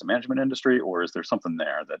by the asset management industry, or is there something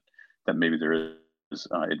there that maybe there is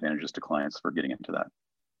advantages to clients for getting into that?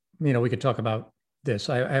 We could talk about this.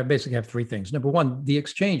 I basically have three things. Number one, the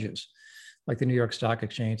exchanges, like the New York Stock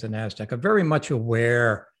Exchange and NASDAQ, are very much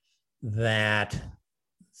aware that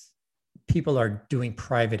people are doing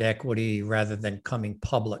private equity rather than coming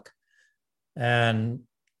public. And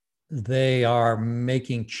they are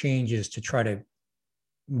making changes to try to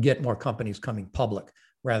get more companies coming public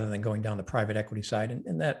rather than going down the private equity side.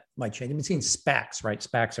 And that might change. We've seen SPACs, right?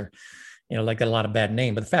 SPACs are, like got a lot of bad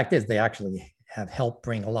name, but the fact is they actually have helped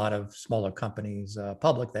bring a lot of smaller companies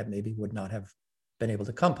public that maybe would not have been able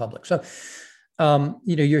to come public. So,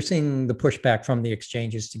 you're seeing the pushback from the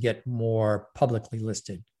exchanges to get more publicly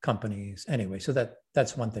listed companies anyway. So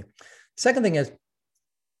that's one thing. Second thing is,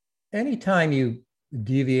 anytime you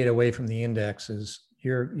deviate away from the indexes,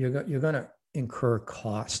 you're going to incur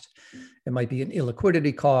cost. It might be an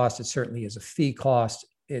illiquidity cost. It certainly is a fee cost.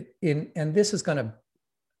 And this is going to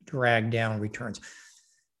drag down returns.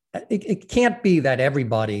 It can't be that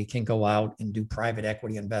everybody can go out and do private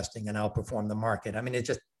equity investing and outperform the market. I mean, it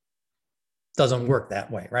just doesn't work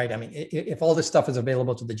that way, right? I mean, if all this stuff is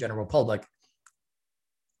available to the general public,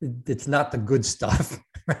 it's not the good stuff,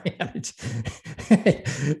 right?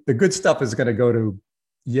 The good stuff is going to go to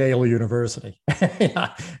Yale University.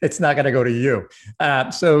 It's not going to go to you.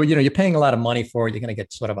 So, you're paying a lot of money for it. You're going to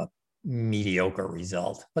get sort of a mediocre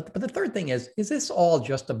result. But the third thing is this all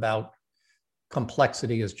just about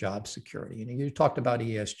complexity as job security? You talked about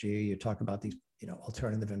ESG, you talk about these,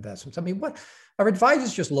 alternative investments. I mean, what are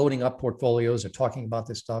advisors just loading up portfolios or talking about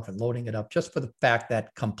this stuff and loading it up just for the fact that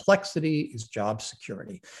complexity is job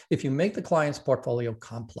security? If you make the client's portfolio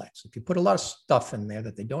complex, if you put a lot of stuff in there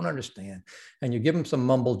that they don't understand, and you give them some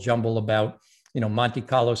mumble jumble about, Monte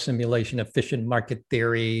Carlo simulation, efficient market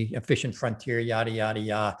theory, efficient frontier, yada, yada,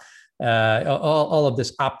 yada, all of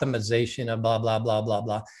this optimization of blah, blah, blah, blah,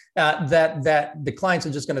 blah, that the clients are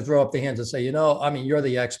just going to throw up their hands and say, you're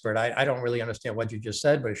the expert. I don't really understand what you just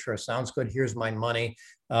said, but it sure sounds good. Here's my money.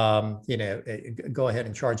 Go ahead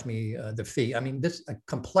and charge me the fee. I mean, this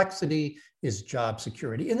complexity is job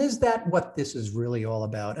security. And is that what this is really all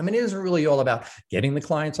about? I mean, is it really all about getting the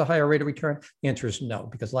clients a higher rate of return? The answer is no,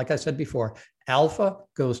 because like I said before, alpha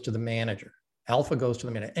goes to the manager. Alpha goes to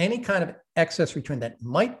the manager. Any kind of excess return that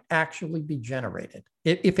might actually be generated,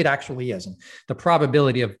 if it actually isn't, the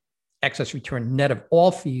probability of excess return net of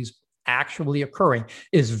all fees actually occurring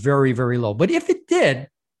is very, very low. But if it did,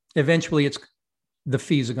 eventually the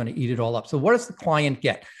fees are going to eat it all up. So what does the client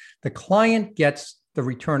get? The client gets the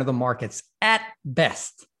return of the markets at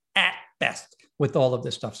best, with all of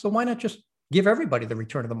this stuff. So why not just give everybody the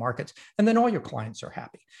return of the markets, and then all your clients are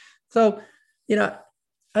happy? So,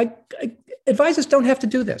 advisors don't have to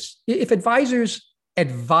do this. If advisors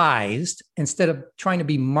advised instead of trying to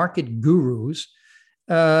be market gurus,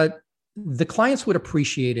 the clients would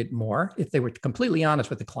appreciate it more if they were completely honest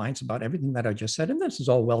with the clients about everything that I just said. And this is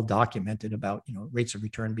all well documented about, rates of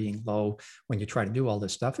return being low when you try to do all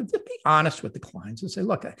this stuff. And just be honest with the clients and say,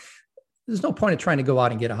 look, there's no point in trying to go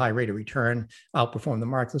out and get a high rate of return, outperform the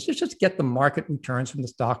market. Let's just get the market returns from the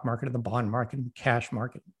stock market and the bond market and the cash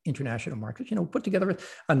market, international markets, put together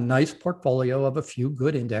a nice portfolio of a few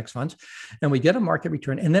good index funds, and we get a market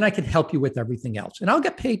return. And then I can help you with everything else. And I'll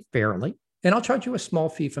get paid fairly. And I'll charge you a small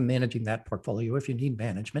fee for managing that portfolio if you need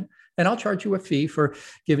management. And I'll charge you a fee for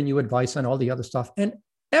giving you advice on all the other stuff. And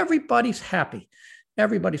everybody's happy.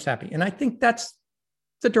 Everybody's happy. And I think that's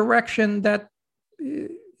the direction that,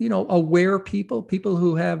 aware people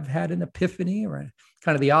who have had an epiphany or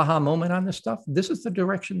kind of the aha moment on this stuff, this is the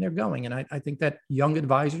direction they're going. And I think that young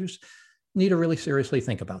advisors need to really seriously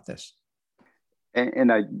think about this.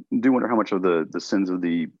 And I do wonder how much of the sins of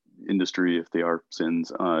the industry, if they are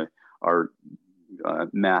sins, are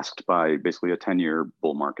masked by basically a 10-year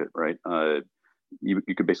bull market, right? You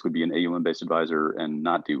could basically be an AUM-based advisor and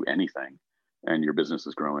not do anything, and your business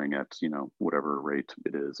is growing at whatever rate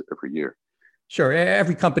it is every year. Sure.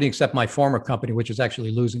 Every company except my former company, which is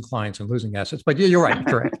actually losing clients and losing assets. But you're right,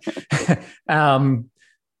 correct.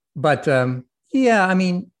 Yeah, I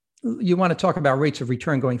mean, you want to talk about rates of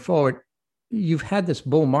return going forward. You've had this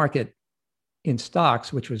bull market in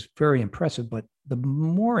stocks, which was very impressive, but the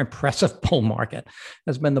more impressive bull market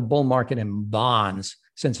has been the bull market in bonds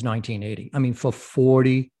since 1980. I mean, for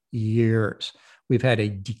 40 years, we've had a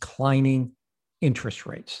declining interest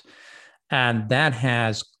rates. And that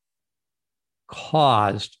has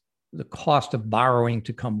caused the cost of borrowing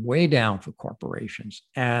to come way down for corporations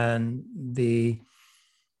and the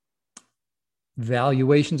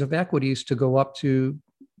valuations of equities to go up to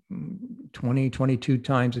 20, 22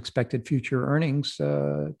 times expected future earnings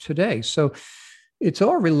today. So it's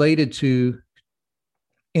all related to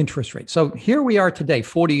interest rates. So here we are today,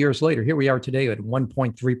 40 years later, here we are today at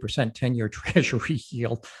 1.3% 10-year treasury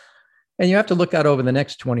yield. And you have to look out over the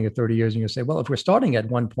next 20 or 30 years and you say, well, if we're starting at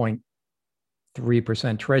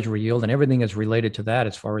 1.3% treasury yield and everything is related to that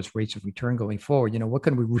as far as rates of return going forward, what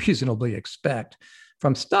can we reasonably expect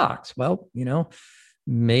from stocks? Well,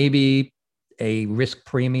 maybe a risk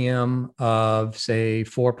premium of say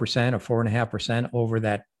 4% or 4.5% over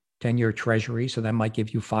that 10-year treasury. So that might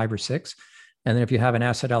give you 5 or 6. And then if you have an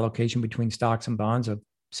asset allocation between stocks and bonds of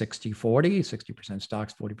 60-40, 60%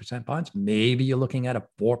 stocks, 40% bonds, maybe you're looking at a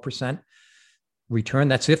 4% return.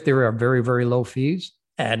 That's if there are very, very low fees.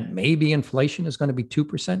 And maybe inflation is going to be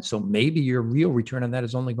 2%. So maybe your real return on that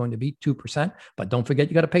is only going to be 2%. But don't forget,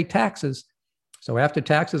 you got to pay taxes. So after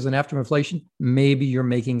taxes and after inflation, maybe you're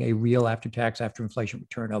making a real after tax, after inflation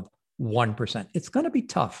return of 1%. It's going to be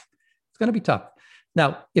tough. It's going to be tough.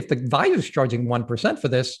 Now, if the advisor is charging 1% for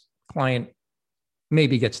this, client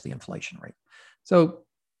maybe gets the inflation rate. So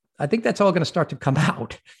I think that's all going to start to come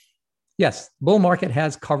out. Yes, bull market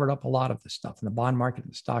has covered up a lot of this stuff, and the bond market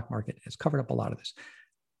and the stock market has covered up a lot of this.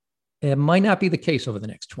 It might not be the case over the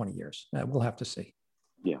next 20 years. We'll have to see.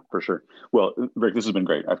 Yeah, for sure. Well, Rick, this has been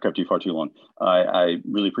great. I've kept you far too long. I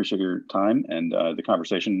really appreciate your time and the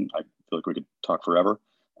conversation. I feel like we could talk forever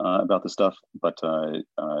about this stuff, but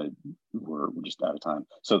we're just out of time.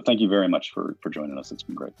 So thank you very much for joining us. It's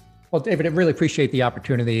been great. Well, David, I really appreciate the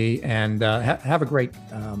opportunity, and have a great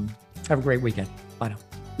weekend. Bye now.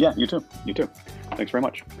 Yeah, you too. You too. Thanks very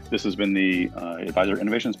much. This has been the Advisor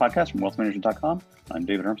Innovations Podcast from wealthmanagement.com. I'm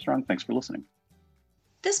David Armstrong. Thanks for listening.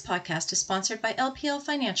 This podcast is sponsored by LPL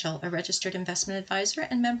Financial, a registered investment advisor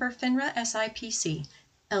and member FINRA SIPC.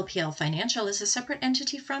 LPL Financial is a separate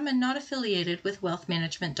entity from and not affiliated with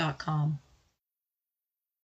wealthmanagement.com.